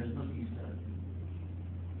 Yeah, there's no C star.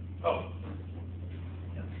 Oh.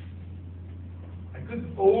 Yes. I could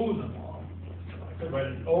O them all. I could write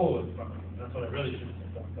an O in front of them. That's what I really should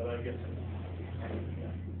have done, but I guess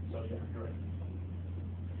yeah. So yeah, you're right.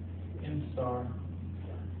 In star.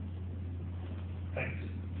 Thanks.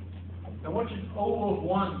 Now what should O of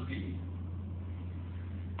 1 be?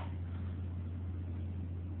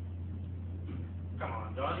 Come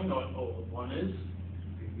on, Don, you know what O of 1 is.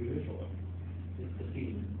 The initial one. It's the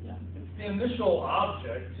field, yeah. It's the initial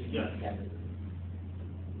object, yes. Yeah.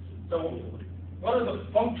 So what are the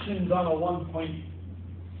functions on a one-point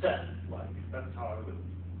set like? That's how I would,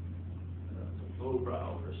 that's a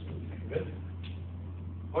lowbrow version of it.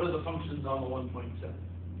 What are the functions on the one-point set?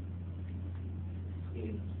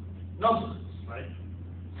 Scale. Numbers, right?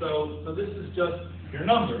 So this is just your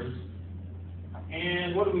numbers.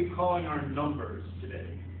 And what are we calling our numbers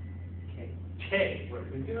today? K. K. Right?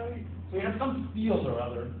 So we have some field or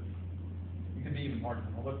other. We could be even more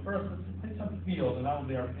simple, but first let's take some field, and that will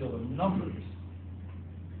be our field of numbers.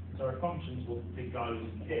 So our functions will take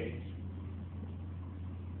values in K.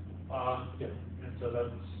 Yeah, and so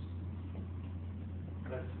that's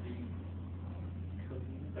the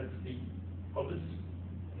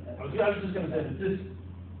I was just going to say that this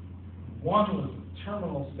one was the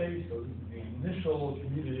terminal space, so this is the initial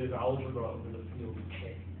commutative algebra over the field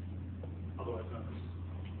K. Otherwise known as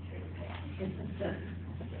K.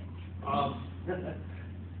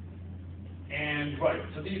 And right,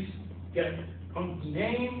 so these get funky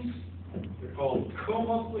names. They're called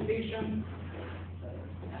co-multiplication.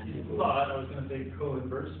 You thought I was going to say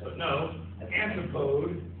co-inverse, but no,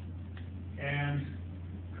 antipode and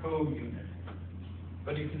co-unit.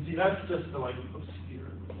 But you can see that's just the like obscure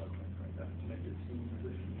like that to make it seem as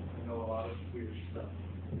if you know a lot of weird stuff.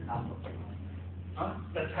 Half of it. Huh?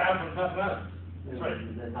 That's half of mathematics. That's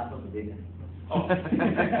right. There's half of the data. Oh, I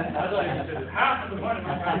thought you said half of the point of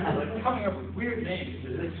mathematics is like coming up with weird names.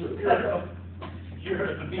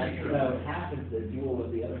 You're the beginning. Half is the dual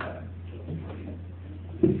of the other half.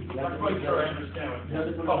 I'm not quite sure I understand what You have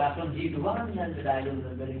to put oh. it back from G to 1 and the diagonals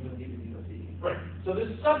are very from G to 0. Right. So this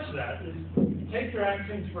such that is take your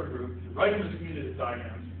axioms for a group, you write them as commutative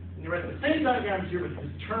diagrams, and you write the same diagrams here, but you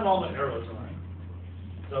just turn all the arrows around.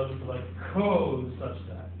 So this is like code such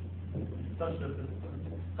that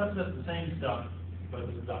the same stuff, but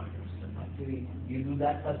with the diagrams. Actually, you do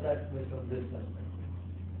that such that with from this such that.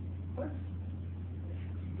 What?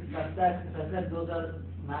 Such that those are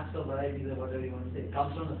maps of varieties or whatever you want to say. It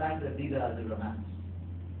comes from the fact that these are algebra maps.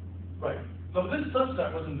 Right. So this such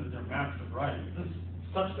that wasn't that they're maps of varieties. This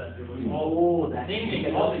such that it was Oh, all that's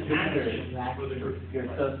naming all the actions for the group. your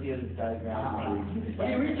associative diagram. When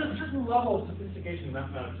you reach a certain level of sophistication in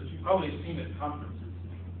mathematics, as you've probably seen at conferences,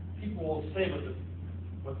 people will say what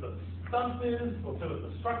the stuff is, will say what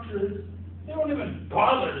the structure is. They don't even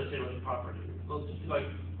bother to say what the property is. They'll just be like,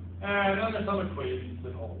 then there's some equations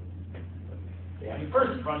that hold. Yeah. When you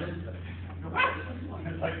first run into it,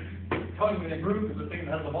 it's like telling me a group is a thing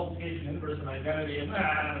that has a multiplication inverse and identity, and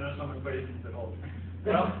there's some equations that hold.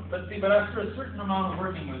 Well, but after a certain amount of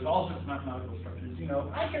working with all sorts of mathematical structures,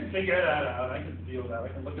 I can figure that out, I can deal with that, I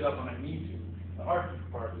can look it up when I need to. The hard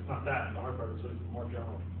part is not that, the hard part is sort of more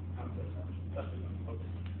general concepts. That's the one. Okay.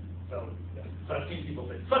 So I've seen people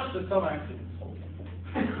say, such that some axioms hold.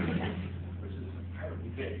 Which is incredibly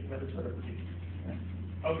big, but it's whatever it is.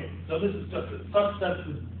 Okay, so this is just such that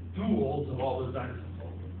the duals of all those axioms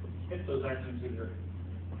hold. Hit those axioms in your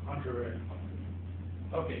contrary.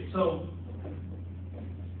 Okay, so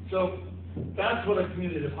that's what a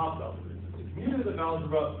commutative Hopf algebra is. It's a commutative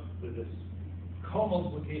algebra with this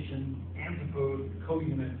co-multiplication, antipode,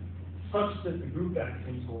 co-unit, such that the group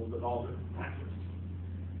axioms hold with all the axioms.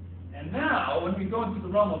 And now, when we go into the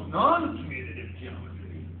realm of non-commutative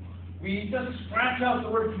geometry, we just scratch out the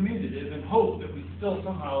word commutative and hope that we still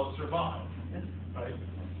somehow survive, right?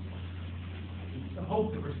 We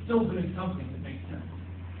hope that we're still doing something that makes sense.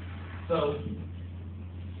 So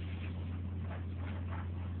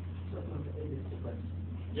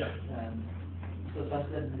yeah. So such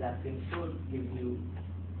that the axiom should give you.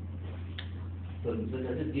 So does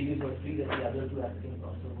it give you for free that the other two axioms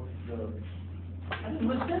also hold the. I didn't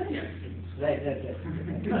list any axioms. Right.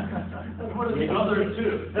 What are the other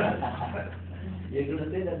two? You're going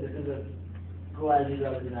to say that this is a co-algebra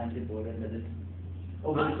with an antipode and that it's.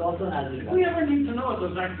 Oh, but it's also an algebra. If we ever need to know what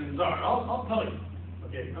those axioms are, I'll tell you.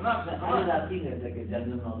 Okay, I'm not asking it like a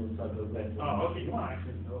general knowledge sort of question. Oh, okay, you want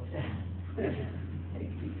axioms though.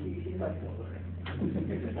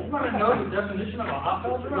 You want to know the definition of a Hopf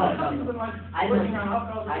algebra? I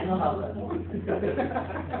know how that works.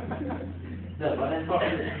 No, what I'm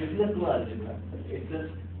saying is, this is a co-algebra. It's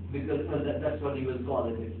just because that's what you will call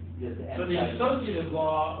it. So the associative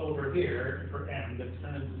law over here for M that's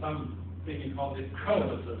turned into something you call the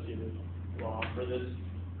co-associative law for this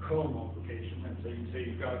co-multiplication. And so you say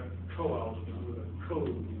you've got a co-algebra with a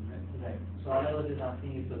co-unit. Right. So all I was just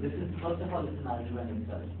asking is, so this is, first of all, it's an algebra in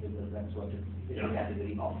itself, because that's what it's a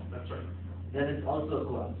category of. That's right. Then it's also a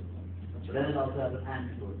co-algebra. Right. Then it also has an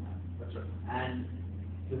antipode map. That's right. And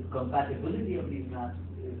the compatibility of these maps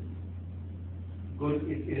is good,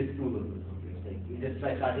 it is provable. Okay. Like, just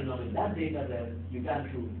by starting off with that data there, you can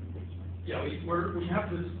prove it. Yeah, we have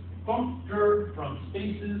this functor from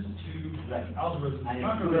spaces to algebras and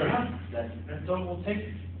functor, and so we'll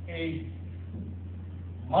take a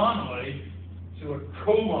monoid to a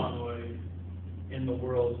co-monoid in the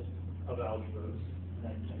world of algebras,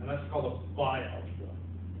 and that's called a bi-algebra.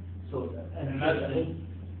 So,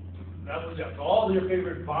 that was so all your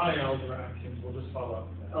favorite bi-algebra axioms will just follow up.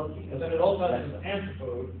 Okay. And then it also has an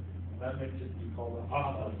antipode, and that makes it be called a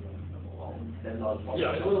Hopf algebra. Then all follow.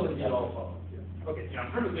 Yeah, it will indeed all follow. Yeah. Okay, yeah,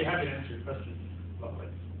 I'm perfectly happy to answer your question about like,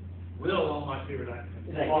 will all my favorite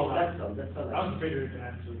axioms fall out? That's all. I was afraid you were going to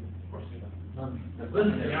answer, of course, No.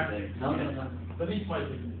 listen to the axioms. No. Beneath my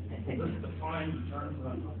dignity. Let's define terms.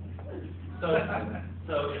 So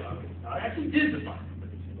yeah, okay. I actually did define them, but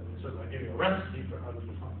sort of I gave you a recipe for how to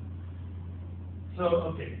define them. So,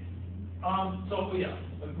 okay. Yeah,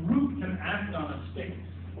 a group can act on a space.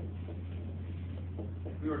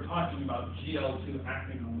 We were talking about GL2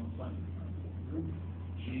 acting on the plane. Group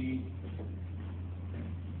G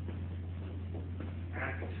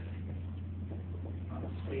act on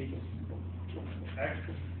a space X.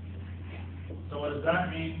 So what does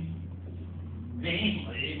that mean?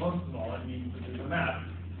 Mainly, most of all, it means that there's a map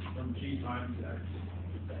from G times X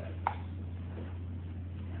to Z.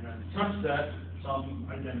 And then such that some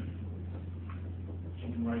identity, which you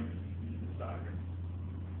can write in this diagram.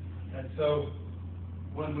 And so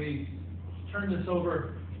when we turn this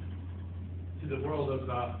over to the world of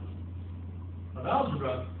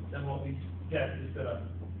algebra, then what we get is that a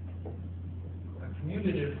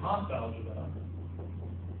commutative Hopf algebra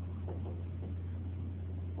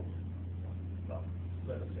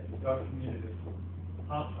commutative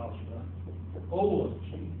Hopf algebra, O of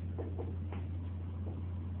G,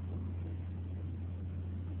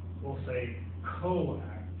 we'll say coact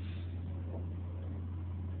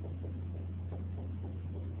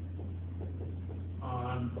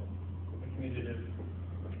on the commutative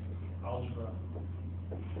algebra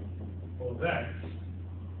of X.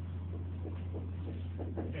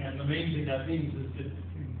 And the main thing that means is that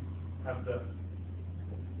you have the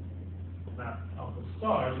map alpha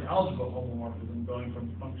star, the algebra homomorphism going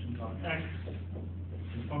from functions on X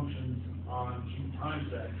to functions on G times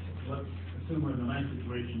X. Let's assume we're in the nice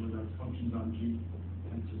situation where that's functions on G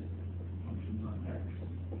and to functions on X.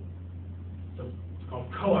 So it's called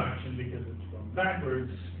coaction because it's going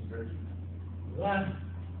backwards compared to the left,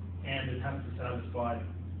 and it has to satisfy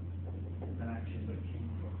an action that came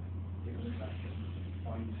from given this action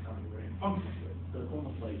on these algebraic functions. So it's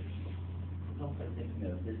almost like thinking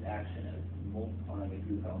of this action as multiplying a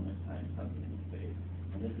group element times something in space,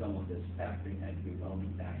 and this is almost as factoring that group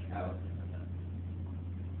element back out in a sense.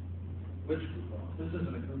 Which group element? This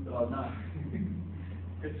isn't a group Well, element. not.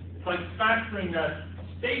 It's like factoring that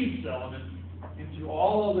space element into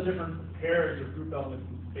all the different pairs of group elements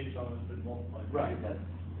and space elements that multiply. Right, that's,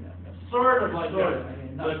 yeah, that's Sort of like Sort that, of, I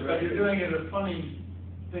mean, not but you're directly. doing it a funny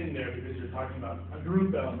thing there because you're talking about a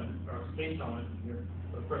group element or a space element here.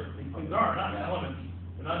 But of course, these things are not elements.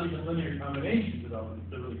 They're not even linear combinations of elements.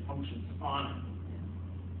 They're really functions on it.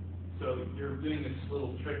 So you're doing this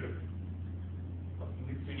little trick of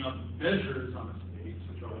mixing up measures on a space,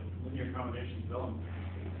 which are like linear combinations of elements,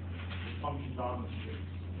 with functions on the space.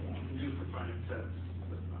 You do for finding sets,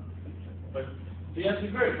 but so you have to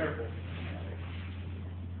be very careful.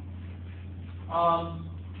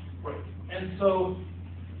 Right, and so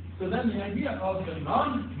then the idea of the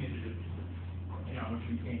non-commutative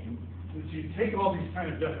geometry came, is you take all these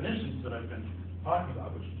kind of definitions that I've been talking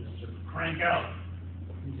about, which you just sort of crank out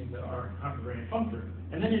using our algebraic functor,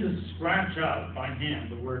 and then you just scratch out by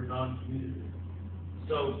hand the word non-commutative.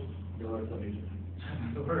 So The word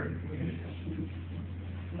commutative. the word commutative.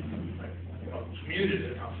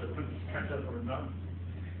 Commutative, I'll sort of scratch out the word non.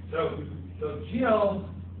 So GL,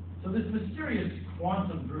 so this mysterious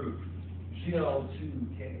quantum group,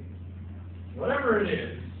 GL2K, whatever it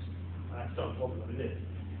is, I still haven't told you what it is,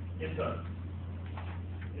 it's a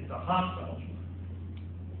Hopf algebra,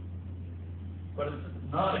 but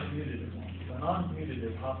it's not a commutative one, it's a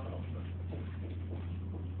non-commutative Hopf algebra.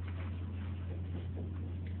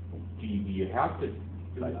 Do you have to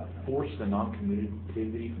force the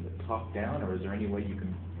non-commutativity from the top down, or is there any way you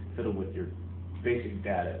can fiddle with your basic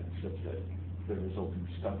data such that the resulting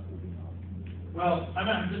stuff will be non-commutative? Well,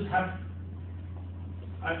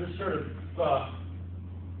 I just sort of,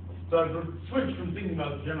 so I've switched from thinking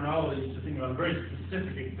about generalities to thinking about a very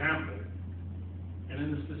specific example. And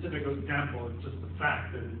in the specific example, it's just the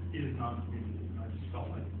fact that it is non-commutative, and I just felt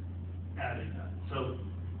like adding that. So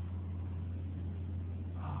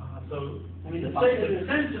I mean, the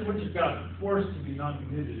sense in which it got forced to be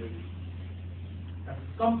non-commutative has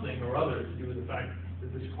something or other to do with the fact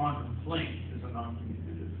that this quantum plane is a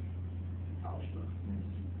non-commutative algebra.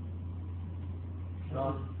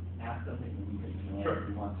 I'll ask something that you can, Sure. if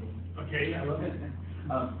you want to. Okay, I love it.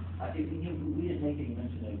 We didn't make any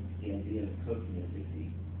mention of the idea of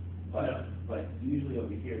coact-mutivity, Yeah. but usually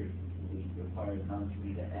over here, we require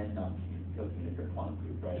non-commutative and non-commutative coact-mutive for quantum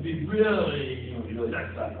group, right? To be really Really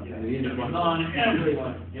sexy, sexy, yeah. okay. To be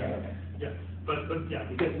non-everyone, Yeah, yeah, okay. yeah, but yeah,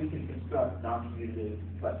 Because we can construct non-commutative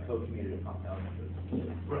but coact-commutative compounds,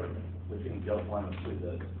 right, which we don't want to include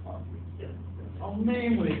those quantum groups. yeah. I'll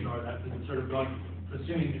mainly ignore that because it's sort of going,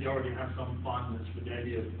 assuming that you already have some fondness for the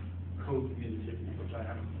idea of co-commutativity, which I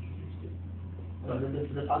haven't introduced yet. So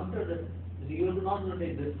the functor that, so you will not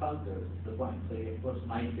rotate this functor, is the point. So of course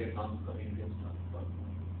might get non-commutative stuff.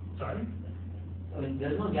 Sorry? I mean,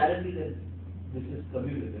 there's no guarantee that this is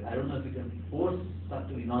commutative. I don't know if you can force stuff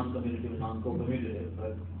to be non-commutative and non-co-commutative,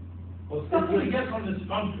 but Well, stuff we get from this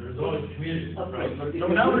functor is always commutative, Of right? course, but if So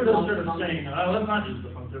you now do we're just non- sort of non- saying, let's not use the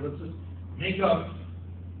functor, let's just make up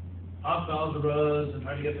algebras and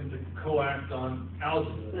try to get them to coact on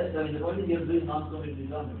algebras. I mean, the point is you're doing non-commutative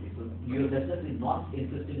geometry, so you're definitely not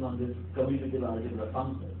insisting on this commutative algebra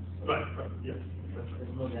functor. Right, yes, that's right.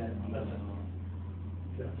 There's no guarantee. That's it.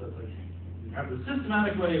 Yeah, so it's like, you have the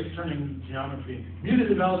systematic way of turning geometry into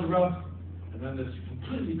commutative algebra, and then this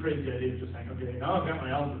completely crazy idea of just saying, okay, now I've got my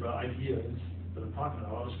algebra ideas that I'm talking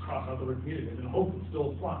about, I'll just cross out the word commutative and hope it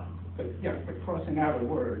still applies. But, yeah, but crossing out a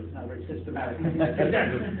word is not very systematic.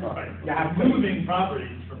 Exactly, right. You have to- Moving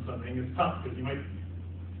properties from something is tough, because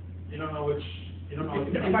you don't know which, you don't know what's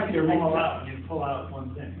It going might be a to pull reset. out, you pull out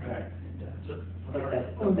one thing, right? Right. Like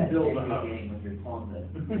that build a Jenga house. game when you're on the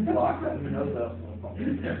block, you know,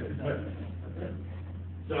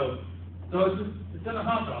 So it's in a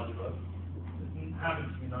Hopf algebra. It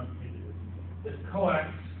happens to be non-commutative. It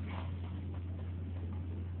coacts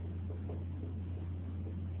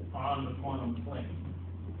on the quantum plane,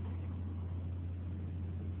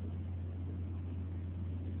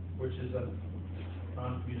 which is a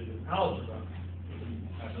non-commutative algebra, that we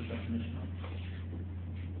have a definition of.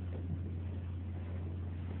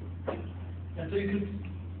 And so you could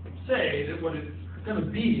say that what it's going to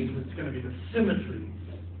be is it's going to be the symmetries,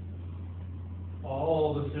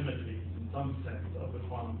 all the symmetries in some sense of the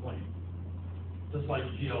quantum plane, just like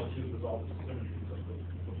GL2 was all the symmetries of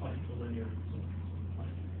the plane, the linear symmetries of the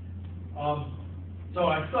plane. So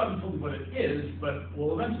I still haven't told you what it is, but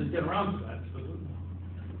we'll eventually get around to that. So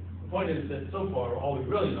the point is that so far all we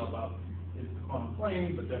really know about is the quantum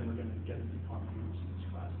plane, but then we're going to get into quantum groups in this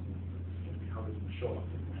class, and it's going to be how they can show up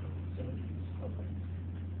in the symmetries.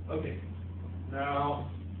 Okay,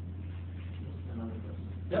 now, Another question.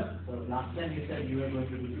 yep, So last time you said you were going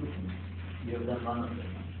to do two things. You have done one of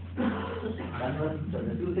them. So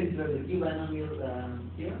the two things were the q-binomial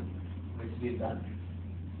theorem, which we've done,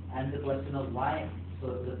 and the question of why.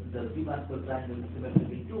 So the q-Pascal triangle is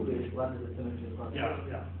symmetric in two ways. One is a symmetry across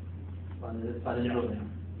yeah, one is a palindromic.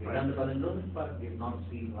 We've Right. done the palindromic part, we've not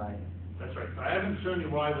seen why. that's right. So I haven't shown you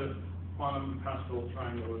why the quantum Pascal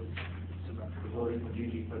triangle is symmetrical. Or if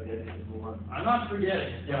you forget it, move on. I'm not forgetting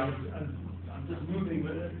it, yeah, I'm just moving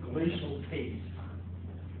with a glacial pace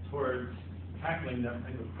towards tackling that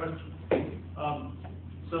type of question.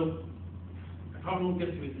 So I probably won't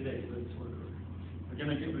get to it today, but it's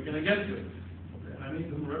we're gonna get to it. And I need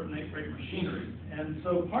to make great machinery. And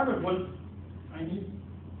so part of what I need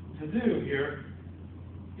to do here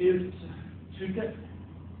is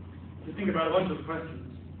to think about a bunch of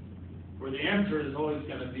questions where the answer is always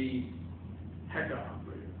going to be Hecke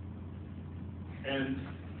operator. And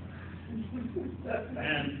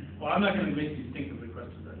well, I'm not going to make you think of the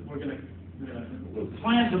questions. We'll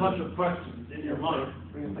plant a bunch of questions in your mind.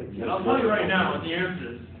 And I'll tell you right now what the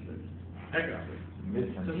answer is. Hecke operator.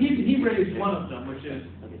 So he raised one of them, which is,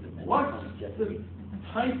 what's the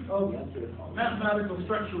type of mathematical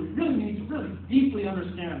structure we really need to really deeply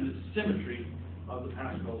understand the symmetry of the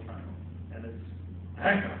Pascal triangle? And it's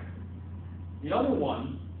Hecke. The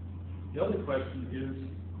other question is,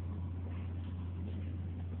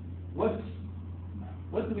 what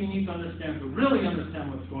do we need to understand to really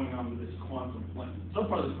understand what's going on with this quantum plane? So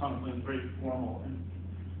far, this quantum plane is very formal, and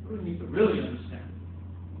we really need to really understand,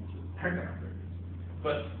 which is Hecke operators.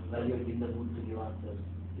 But Well, you're in the mood to give answers.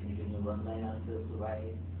 Can you give me one-line answers to why?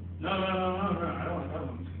 no, I don't want to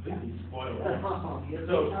completely spoil it. You have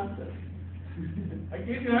So, to answer. I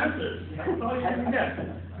gave you answers. That's all you can get.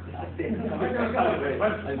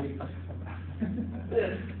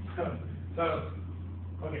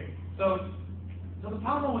 So the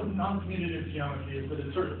problem with non-commutative geometry is that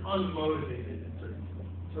it's sort of unmotivated,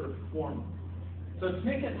 it's sort of formal. So to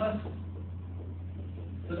make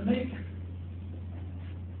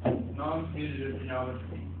non-commutative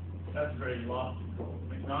geometry, that's very lofty goal.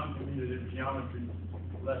 To make non-commutative geometry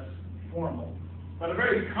less formal. But a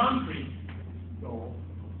very concrete goal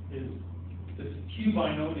is this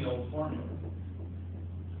q-binomial formula.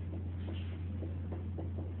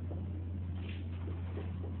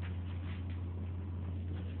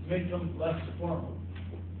 Make them less formal.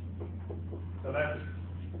 So that's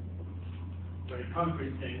a very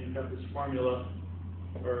concrete thing. You've got this formula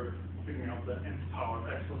for figuring out the nth power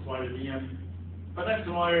of x plus y to the n. But x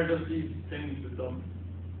and y are just these things that don't,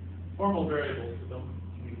 formal variables that don't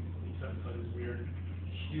satisfy this weird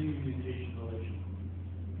q-mutation relation.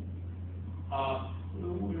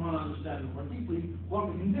 We want to understand more deeply. What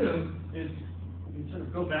we can do is we can sort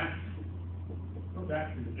of go back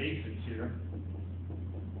to the basics here.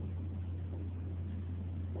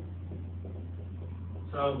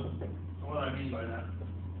 So what do I mean by that?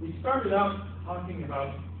 We started out talking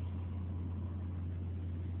about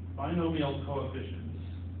binomial coefficients,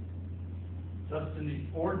 just in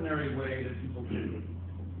the ordinary way that people do,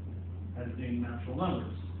 as being natural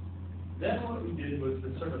numbers. Then what we did was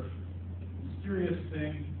this sort of mysterious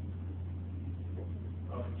thing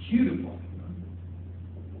of q-deformed.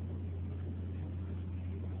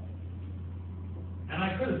 And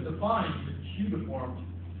I could have defined the q-deformed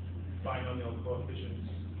binomial coefficients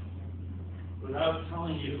without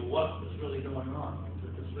telling you what was really going on. I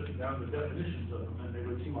could have just written down the definitions of them, and they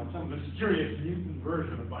would seem like some mysterious mutant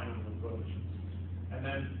version of binomial coefficients. And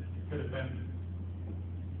then it could have been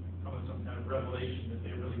some kind of revelation that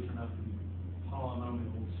they really turn out to be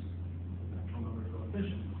polynomials, natural number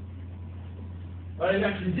coefficients. But I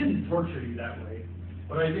actually didn't torture you that way.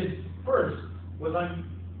 What I did first was I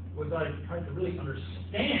tried to really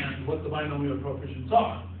understand what the binomial coefficients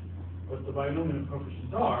are. What the binomial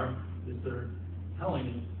coefficients are is they're telling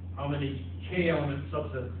you how many k-element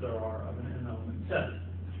subsets there are of an n-element set.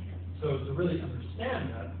 So to really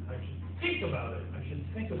understand that, I should think about it. I should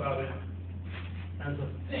think about it as a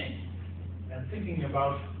thing. And thinking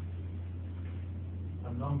about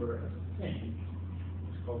a number as a thing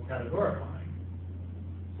is called categorifying.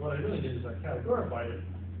 So what I really did is I categorified it.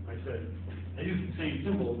 I said, I used the same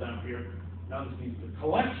symbol down here. Now this means the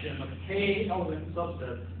collection of k-element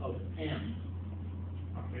subsets of n,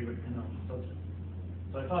 our favorite n-element subset.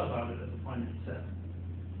 So I thought about it as a finite set.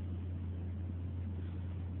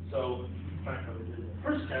 So, in fact, what I did is I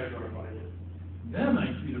first categorified it, then I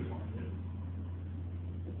q-deformed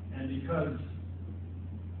it. And because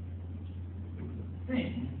it was a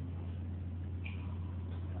thing,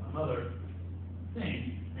 another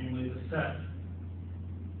thing, namely the set,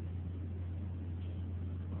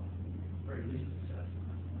 or at least the set,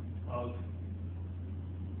 of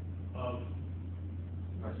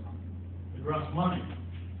the gross money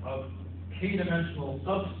of k-dimensional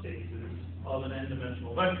subspaces of an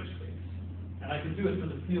n-dimensional vector space. And I could do it for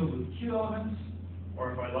the field with q elements,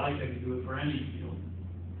 or if I like, I could do it for any field.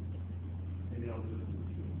 Maybe I'll do it for the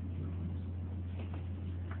field with q elements.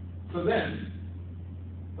 So then,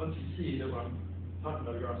 once you see that I'm talking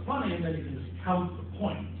about gross money, and then you can just count the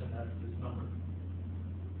points, and that's this number.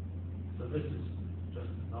 So this is just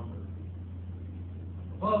the number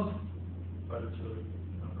above, but it's really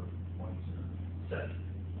the number of points in a set.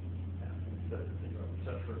 And instead of thinking about the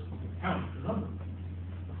set first, we can count the number.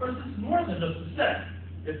 Of course, this is more than just a set.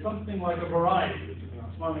 It's something like a variety. It's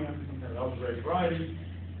gross money, some kind of algebraic variety.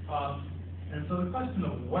 And so the question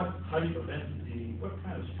of what type of entity, what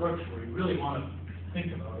kind of structure we really want to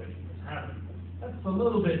think about it as happening, that's a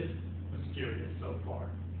little bit mysterious so far.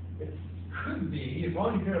 It could be, if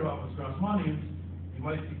all you care about was gross money, you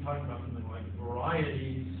might be talking about something like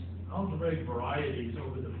varieties, algebraic varieties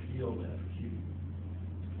over the field FQ.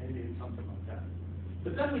 Maybe it's something like that.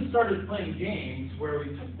 But then we started playing games where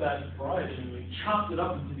we took that variety and we chopped it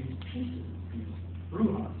up into these pieces, these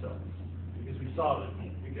Bruhat cells, because we saw that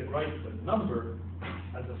we could write the number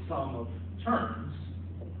as a sum of terms,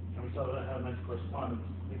 and we saw that had a nice correspondence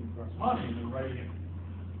taking gross money and then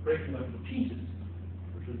breaking it up into pieces,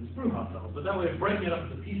 which are these Bruhat cells. But that way of breaking it up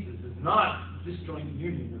into pieces is not disjoint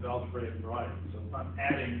union of algebraic varieties. So it's not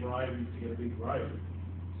adding varieties to get a big variety.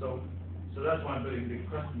 So that's why I'm putting a big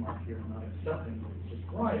question mark here and not accepting that it's just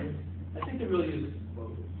varieties. I think it really is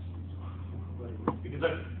motives. Because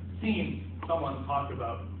I've seen someone talk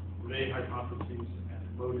about Ray hypotheses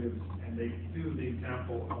and motives, and they do the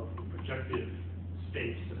example of the projective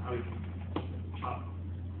space and how you can chop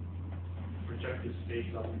projective space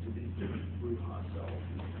up into these different Bruhat cells.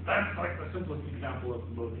 That's like the simplest example of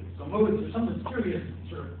motives. So motives are some mysterious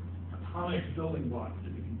sort of atomic building blocks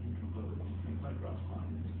that we can decompose, things like gross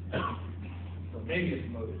money. So maybe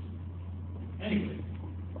it's motives. Anyway.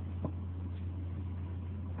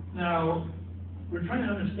 Now, we're trying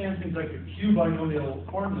to understand things like the Q binomial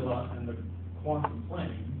formula and the quantum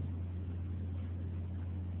plane.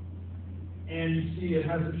 And you see it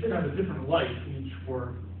should have a different light in each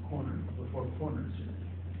four corners here.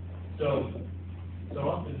 So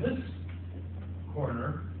up in this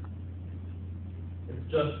corner,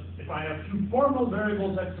 it's just, if I have two formal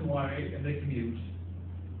variables x and y, and they commute,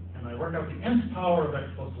 and I work out the nth power of x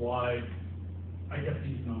plus y, I get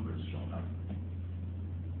these numbers shown up.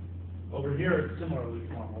 Over here, it's similarly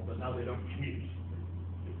formal, but now they don't commute.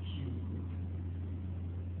 They cube.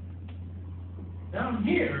 Down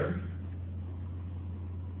here,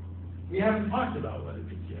 we haven't talked about what it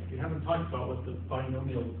is yet. We haven't talked about what the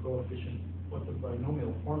binomial coefficient, what the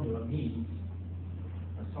binomial formula means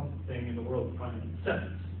as something in the world of finite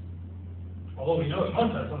sets. Although we know it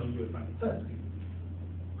must have something to do with finite sets,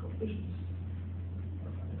 coefficients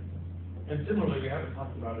are finite sets. And similarly, we haven't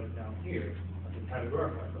talked about it down here at the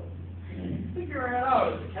categorified level. Figuring it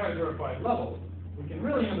out at the categorified level, we can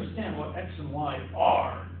really understand what x and y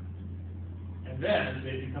are. And then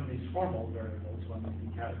they become these formal variables when we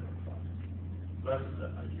can categorize. That's the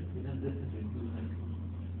idea. This is inclusion,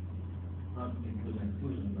 not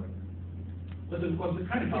inclusion, but the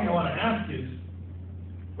kind of thing I want to ask is,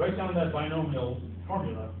 write down that binomial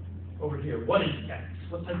formula over here. What is x?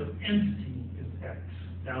 What type of entity is x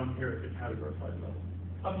down here at the categorified level?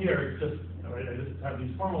 Up here, it's just, all right, I just have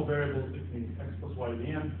these formal variables that can be x plus y to the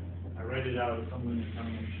n. I write it out as some linear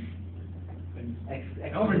combination.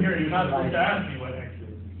 And over here, you're not supposed to ask me what x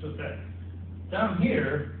is. It's just x. Down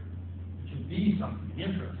here, it should be something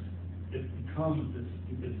interesting. It becomes this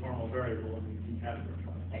informal variable and we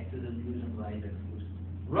decategorize. X is inclusion, Y is exclusion.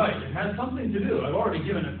 Right, it has something to do. I've already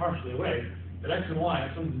given it partially away. That X and Y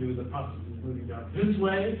have something to do with the process of moving down this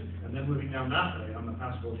way and then moving down that way on the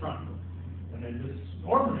Pascal triangle. And then this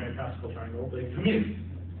ordinary Pascal triangle, they commute.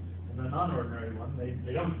 And the non-ordinary one, they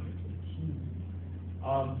don't commute.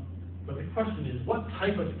 But the question is, what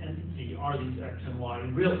type of entity are these X and Y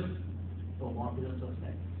really? Homomorphisms of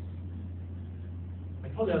X. I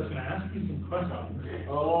told you I was going to ask you some questions.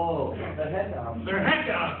 Oh, the head They're heck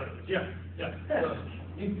operators, yeah, yeah. So,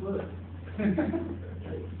 You could.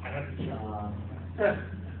 I have to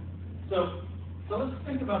So let's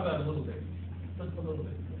think about that a little bit, just a little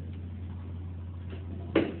bit.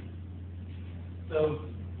 So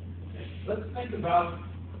let's think about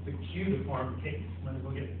the q-deformed case.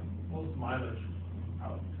 We'll get most mileage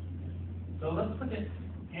out. So let's put it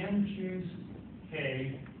n choose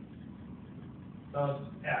k of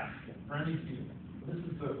f for any q. This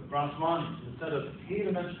is the Grassmannian, the set of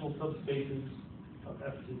k-dimensional subspaces of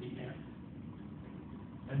f to the n.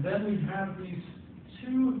 And then we have these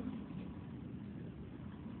two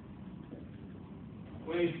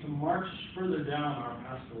ways to march further down our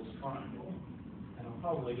Pascal's triangle, and I'll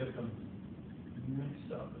probably get them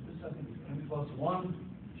mixed up. But this I think is n plus 1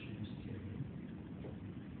 choose k.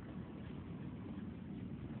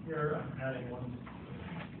 Here I'm adding one.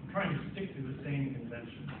 I'm trying to stick to the same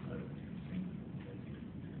convention.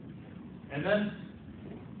 And then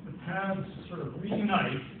the paths sort of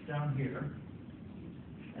reunite down here.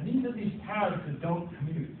 And these are these paths that don't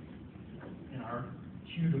commute in our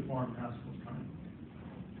q-deformed Pascal triangle.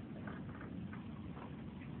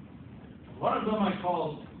 One of them I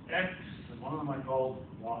called X, and one of them I called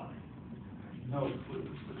Y. No clue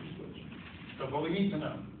which. So, but we need to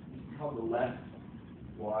know. Call the left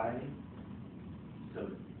Y, so,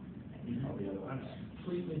 and you call the other one I'm X.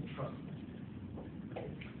 completely trusting.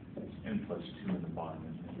 N plus 2 in the bottom,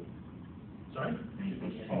 isn't it? Sorry?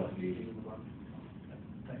 Oh,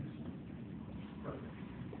 Thanks. Right.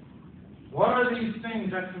 What are these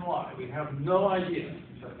things, X and Y? We have no idea.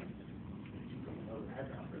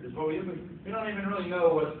 But we don't even really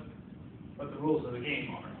know what the rules of the game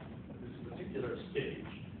are at this particular stage.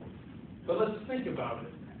 But let's think about it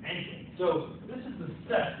anyway. So this is the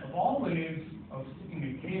set of all ways of sticking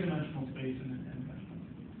a k-dimensional space in an n-dimensional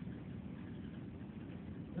space.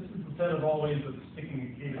 This is the set of all ways of sticking a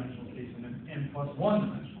k-dimensional space in an n plus 1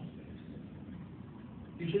 dimensional space.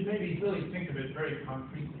 You should maybe really think of it very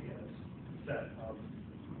concretely as a set of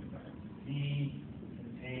V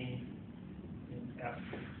contained in F to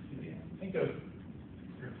the n. Think of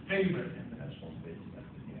your favorite n-dimensional space, F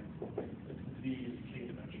to the n. V is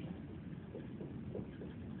k-dimensional.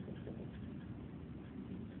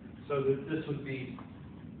 So that this would be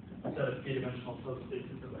a set of k-dimensional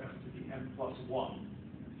subspaces of F to the n plus 1,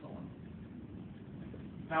 and so on.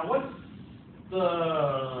 Now what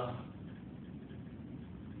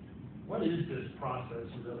is this process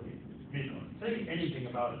really? You know, say anything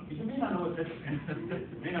about it. You may not know what type of entity it is.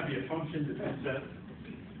 It may not be a function that makes sense.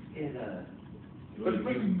 But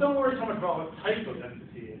don't worry so much about what type of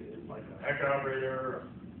entity it is, like a heck operator, or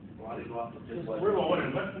blah, blah, blah. Just we're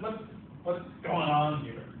wondering what's going on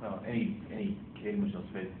here. Well, any k-dimensional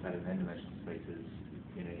space inside of an n-dimensional space is,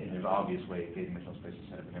 in an obvious way, a k-dimensional space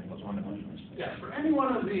inside of an n plus 1 dimensional space. Yeah, for any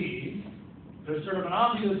one of these, there's sort of an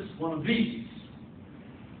obvious one of these.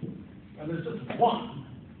 And there's just one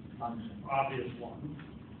obvious one.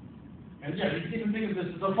 And yeah, you can even think of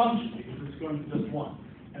this as a function because it's going to just one.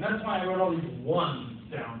 And that's why I wrote all these ones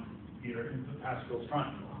down here into Pascal's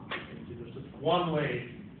triangle. See, there's just one way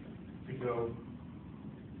to go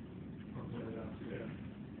from there down to there.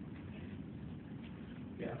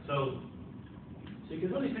 Yeah, so you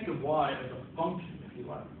can really think of y as a function if you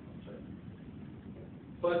like.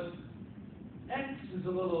 But x is a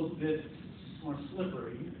little bit more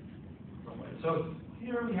slippery. So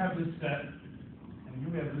here we have this set, and here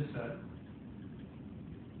we have this set.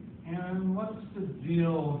 And what's the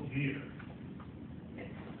deal here?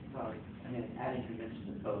 Sorry, I mean, adding conventions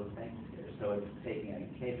to both things here. So it's taking a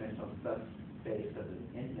k-dimensional subspace of an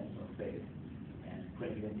n-dimensional space and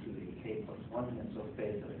putting it into a k plus 1 dimensional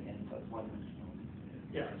space of an n plus 1 dimensional.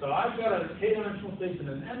 Yeah, so I've got a k-dimensional space and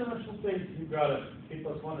an n-dimensional space. You've got a k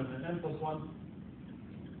plus 1 and an n plus 1.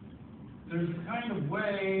 There's a kind of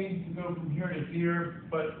way to go from here to here,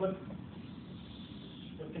 but what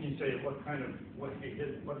can you say? What can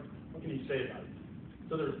you say about it?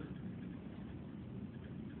 So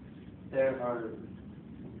There are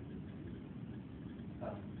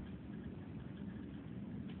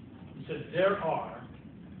you said there are,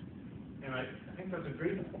 and I think that's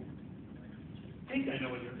agreed. think I know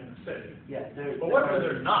what you're gonna say. Yeah, But what are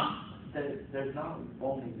there not? There's not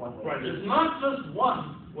only one way. Right, there's not just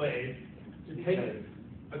one way to take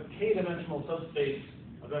a k-dimensional subspace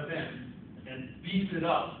of Fn and beef it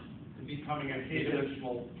up to becoming a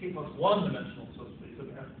k-dimensional, k plus one dimensional subspace of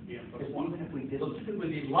Fn plus Because one. even if we did, So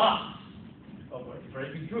typically be lots of ways,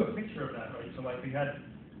 right? We drew a picture of that, right? So like we had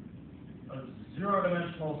a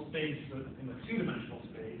zero-dimensional space in a two-dimensional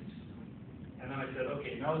space, and then I said,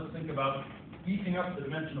 okay, now let's think about beefing up the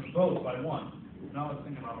dimension of both by one. Now let's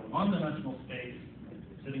think about a one-dimensional space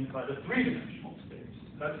sitting inside a three-dimensional space.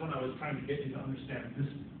 That's when I was trying to get you to understand this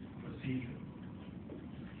procedure.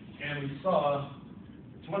 And we saw,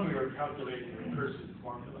 it's when we were calculating the recursive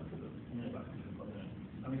formula for the,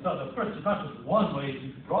 and we saw that, of course, there's not just one way to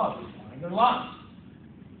draw this line, there are lots.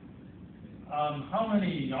 How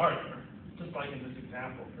many are there? Just like in this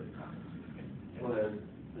example, for example.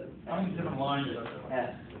 well, How many different lines are there?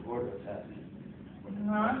 S, the order of S.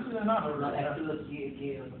 No, actually, they're not. Not X to the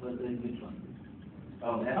K was in which one?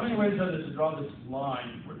 Oh, How many ways are there to draw this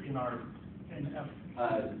line in our, in F?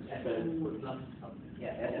 X2 plus something.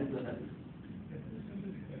 Yeah, S plus S.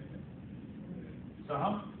 So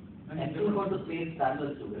how many X2 different? got the space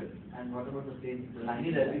parallel to it, and what about the space, the I line?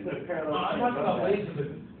 need that, we put a parallel. No, I'm line talking above about that. ways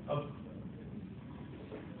of,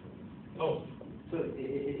 oh, So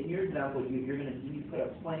in your example, you're gonna, you put a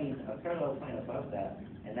plane, a parallel plane above that,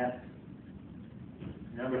 and that's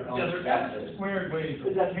number of yeah, elements. there are F squared ways of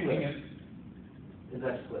Is that taking square? it Is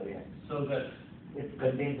that square, yeah? so that It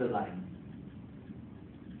contains a line.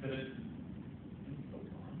 it.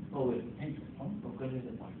 Oh, wait. Oh, Oh, contains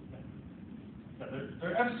a point. yeah,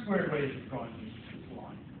 there are F squared ways of drawing this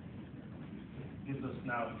line. It gives us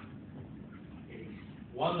now a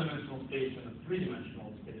one-dimensional space and a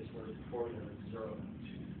three-dimensional space, whereas before we had 0 and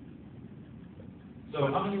 2.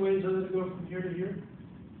 So how many ways are there to go from here to here?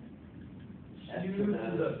 F Q to to the-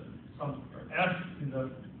 the some, or F to the,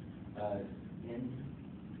 N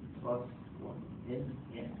plus one, N,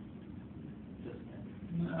 just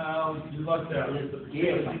N. no, you left out, It's the K K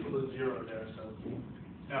or is something. equal to 0 there, so.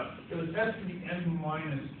 Now, it was F to the N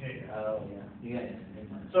minus K. Oh, yeah. Yeah.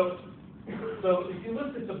 So if you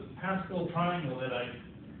look at the Pascal triangle that I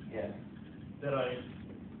Yeah.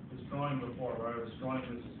 was drawing before, where I was drawing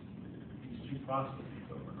these two processes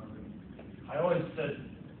over and over,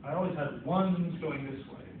 I always had ones going this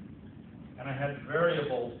way, and I had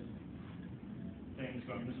variable things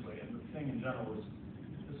going this way, and the thing in general was,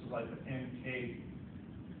 this is like the NK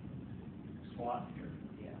slot here.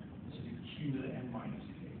 Yeah. This would be q to the n minus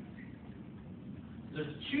k. There's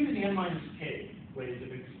q to the n minus k ways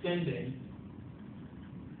of extending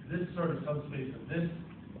this sort of subspace of this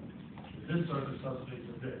to this sort of subspace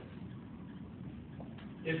of this,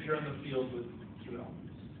 if you're in the field with q elements.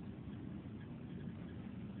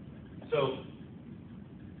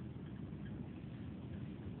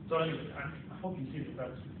 So anyway, I hope you see that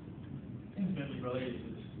that's intimately related to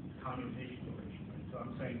this commutation relation. Right? So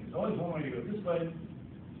I'm saying there's always one way to go this way.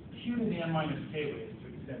 Q to the n minus k ways to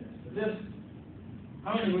extend this to this.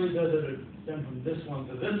 How many ways are there to extend from this one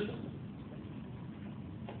to this one?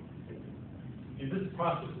 In this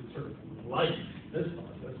process, it's sort of like this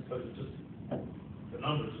process, but it's just the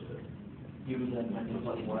numbers of it. Q to the N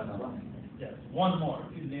minus one. Yes, one more,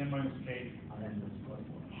 q to the n minus k And then this plus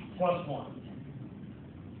one. plus one.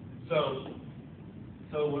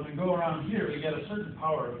 So when we go around here, we get a certain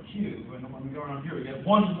power of q, and when we go around here, we get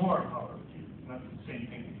one more power of q. And that's the same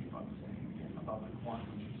thing we keep on saying again about the quantum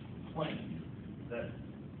plane, that's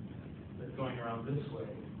going around this way.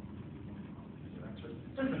 So that's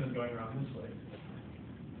different than going around this way.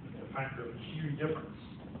 It's a factor of q difference.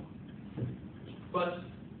 But,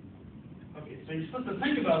 okay, so you're supposed to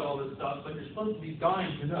think about all this stuff, but you're supposed to be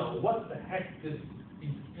dying to know what the heck these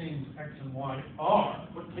things x and y are.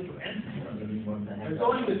 What type of entity are they? They're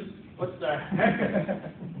going with what the heck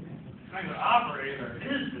kind of operator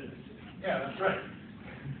is this? Yeah, that's right.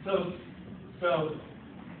 So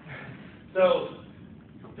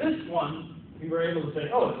this one, we were able to say,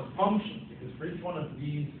 oh, it's a function, because for each one of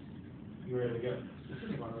these, you were able to get a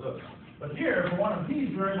specific one of those. But here, for one of these,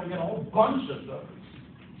 we were able to get a whole bunch of those.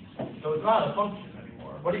 So it's not a function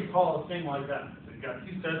anymore. What do you call a thing like that? So you've got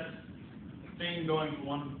two sets, thing going from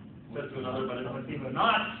one set to another, but it's either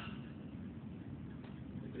not,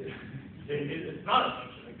 it's not a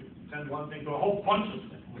function. It could send one thing to a whole bunch of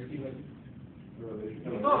things.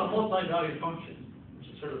 It's not a multi-valued function, which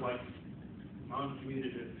is sort of like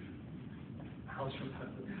non-commutative algebra.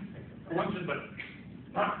 A function, but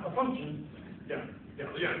not a function. Yeah,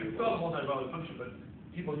 you call it a multi-valued function, but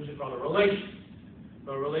people usually call it a relation.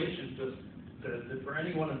 So a relation just says that for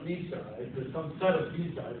any one of these guys, there's some set of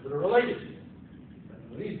these guys that are related to it.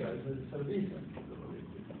 of these guys is a set of these guys.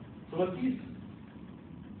 So what these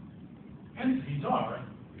entities are,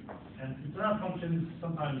 and since they're not functions,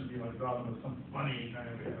 sometimes you might draw them with some funny kind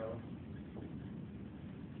of arrow.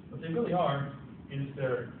 What they really are is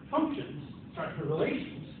they're functions, they're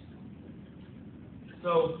relations.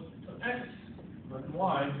 So x and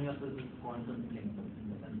y. Reminding us of this quantum thing in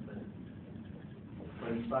the sense that for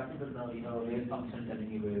each particle now you have a wave function telling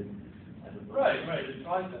you where Right, it's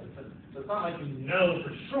like that. So it's not like you know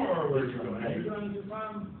for sure where you're going. You're going to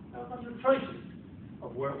find a bunch of choices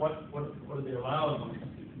of where what are they allowed.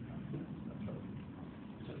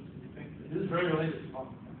 So this is very related.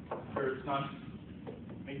 Sure, it's not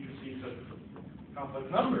matrices of complex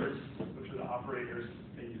numbers, which are the operators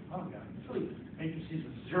that you come down. It's really matrices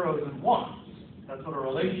of zeros and ones. That's what a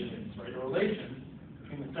relation is, right? A relation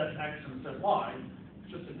between the set x and the set y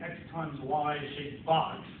is just an x times y shaped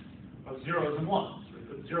box of zeros and ones. We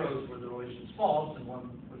put zeros where the relation is false and one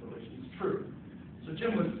where the relation is true. So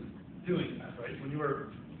Jim was doing that, right? When you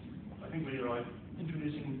were, I think when you were like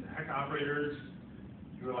introducing heck operators,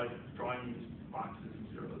 you were like drawing these boxes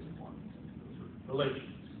of zeros and ones. Those were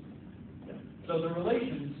relations. Yeah. So the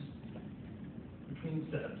relations between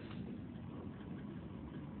sets,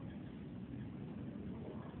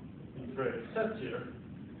 these various sets here,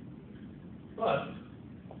 but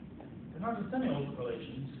they're not just any old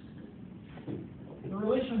relations. The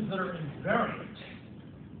relations that are invariant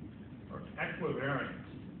or equivariant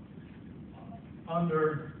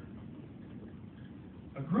under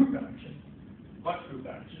a group action. What group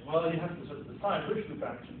action? Well, you have to sort of decide which group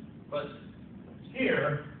action. But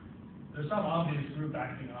here, there's some obvious group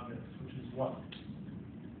acting on this, which is what?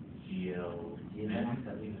 GLN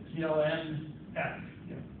F.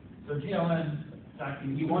 Yeah. So GLN is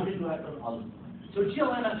acting. You wanted to act on all of them. So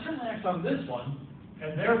GLN certainly acts on this one,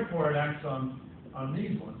 and therefore it acts on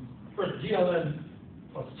these ones. First, GLN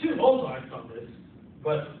plus 2 also acts on this,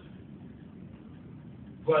 but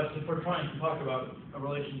if we're trying to talk about a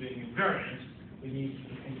relation being invariant, we need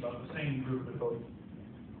to think about the same group of both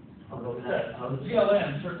sets. So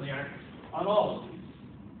GLN certainly acts on all of these.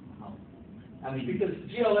 I mean, because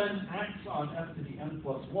GLN acts on f to the n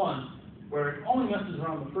plus 1, where it only messes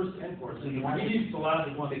around the first n course, so you leave the last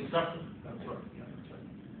one separate. That's right. Yeah, that's right.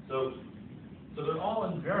 So they're all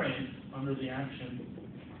invariant under the action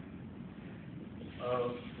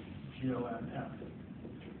of GLN F.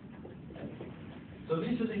 So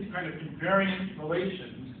these are these kind of invariant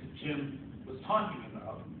relations that Jim was talking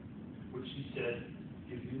about, which he said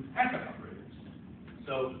give you heck operators.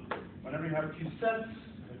 So whenever you have two sets,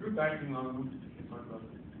 a group acting on them, you can talk about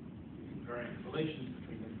invariant relations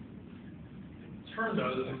between them. You turn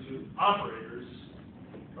those into operators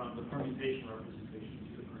from the permutation representation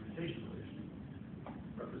to the permutation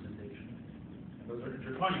representation. And those are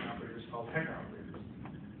intertwining operators called heck operators.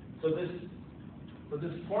 So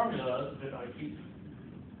this formula that I keep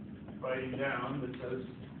writing down that says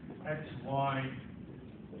xy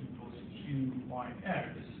equals qyx,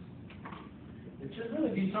 it should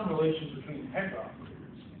really be some relation between heck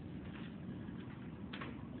operators.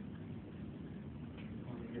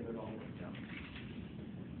 Let me get it all written down.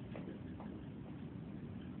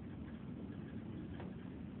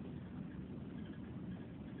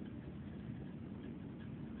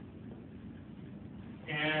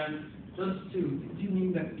 And just to, Do you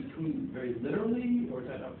mean that between very literally, or is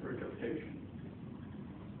that up for interpretation?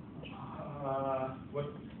 what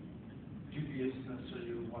dubiousness are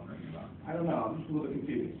you wondering about? I don't know, I'm just a little bit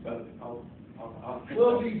confused, but I'll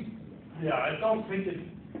Well, yeah, I don't think it,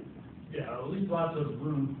 yeah, it'll leave lots of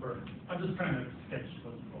room for, I'm just trying to sketch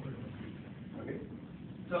what we're going to do. Okay.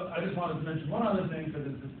 So I just wanted to mention one other thing, because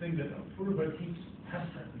it's this thing that Uruba keeps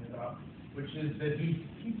pestering me about, which is that he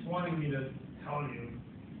keeps wanting me to tell you.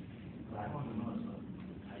 I want to know.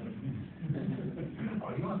 Oh,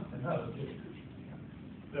 he wants to know.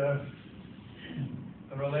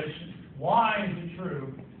 The relation. Why is it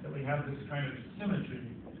true that we have this kind of symmetry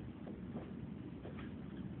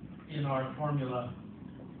in our formula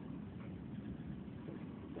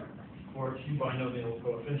for q binomial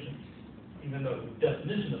coefficients, even though the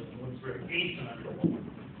definition of them looks very asymmetrical,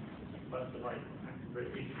 left and right, very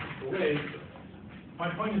asymmetrical ways. My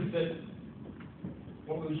point is that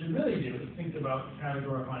what we should really do is think about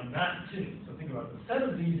categorifying that too. So think about the set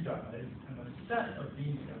of these guys and the set of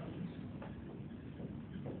these guys.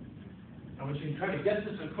 And we should try to get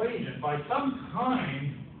this equation by some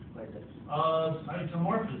kind of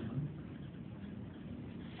isomorphism,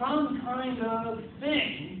 some kind of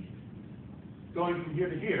thing going from here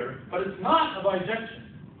to here, but it's not a bijection.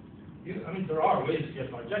 I mean, there are ways to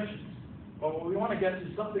get bijections, but what we want to get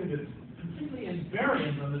is something that's completely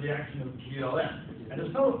invariant under the action of GLN. And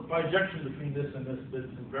there's no bijection between this and this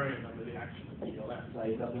invariant under the action of DLN. So are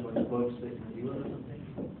you talking about the code space in zero or something?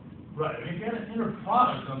 Right, I mean, if you had an inner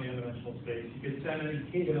product on the n-dimensional space, you could send any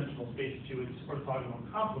k-dimensional space to its orthogonal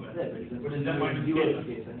complement, Yeah, but you can which put is it n in minus zero k.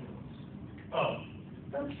 case anyway. Oh,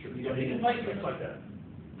 that's true. You Yeah, can you can make make it- things like that.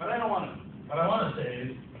 But I don't want to, what I want to say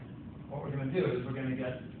is, what we're going to do is we're going to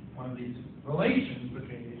get one of these relations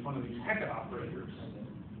between these, one of these Hecker operators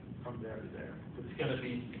from there to there. It's going to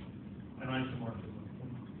be an isomorphism,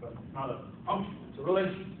 but not a function, it's a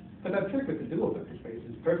relation. But that trick with the dual vector space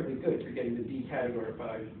is perfectly good for getting the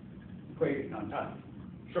decategorified equation on top.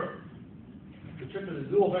 Sure. The trick of the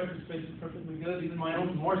dual vector space is perfectly good. Even my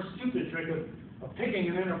own more stupid trick of picking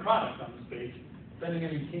an inner product on the space, sending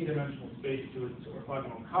any k-dimensional space to its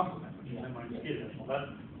orthogonal complement, which is n minus k-dimensional. That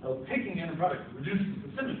picking inner product reduces the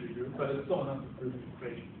symmetry group, but it's still enough to prove the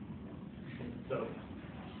equation. So,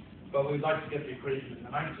 but we'd like to get the equation in the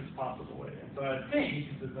nicest possible way. And so I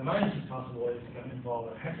think that the nicest possible way is going to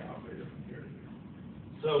involve a Hecker operator from here to here.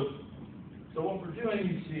 So what we're doing,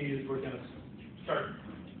 you see, is we're going to start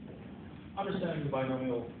understanding the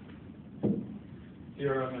binomial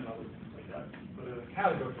theorem and other things like that. But at a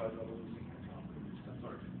categorified level, we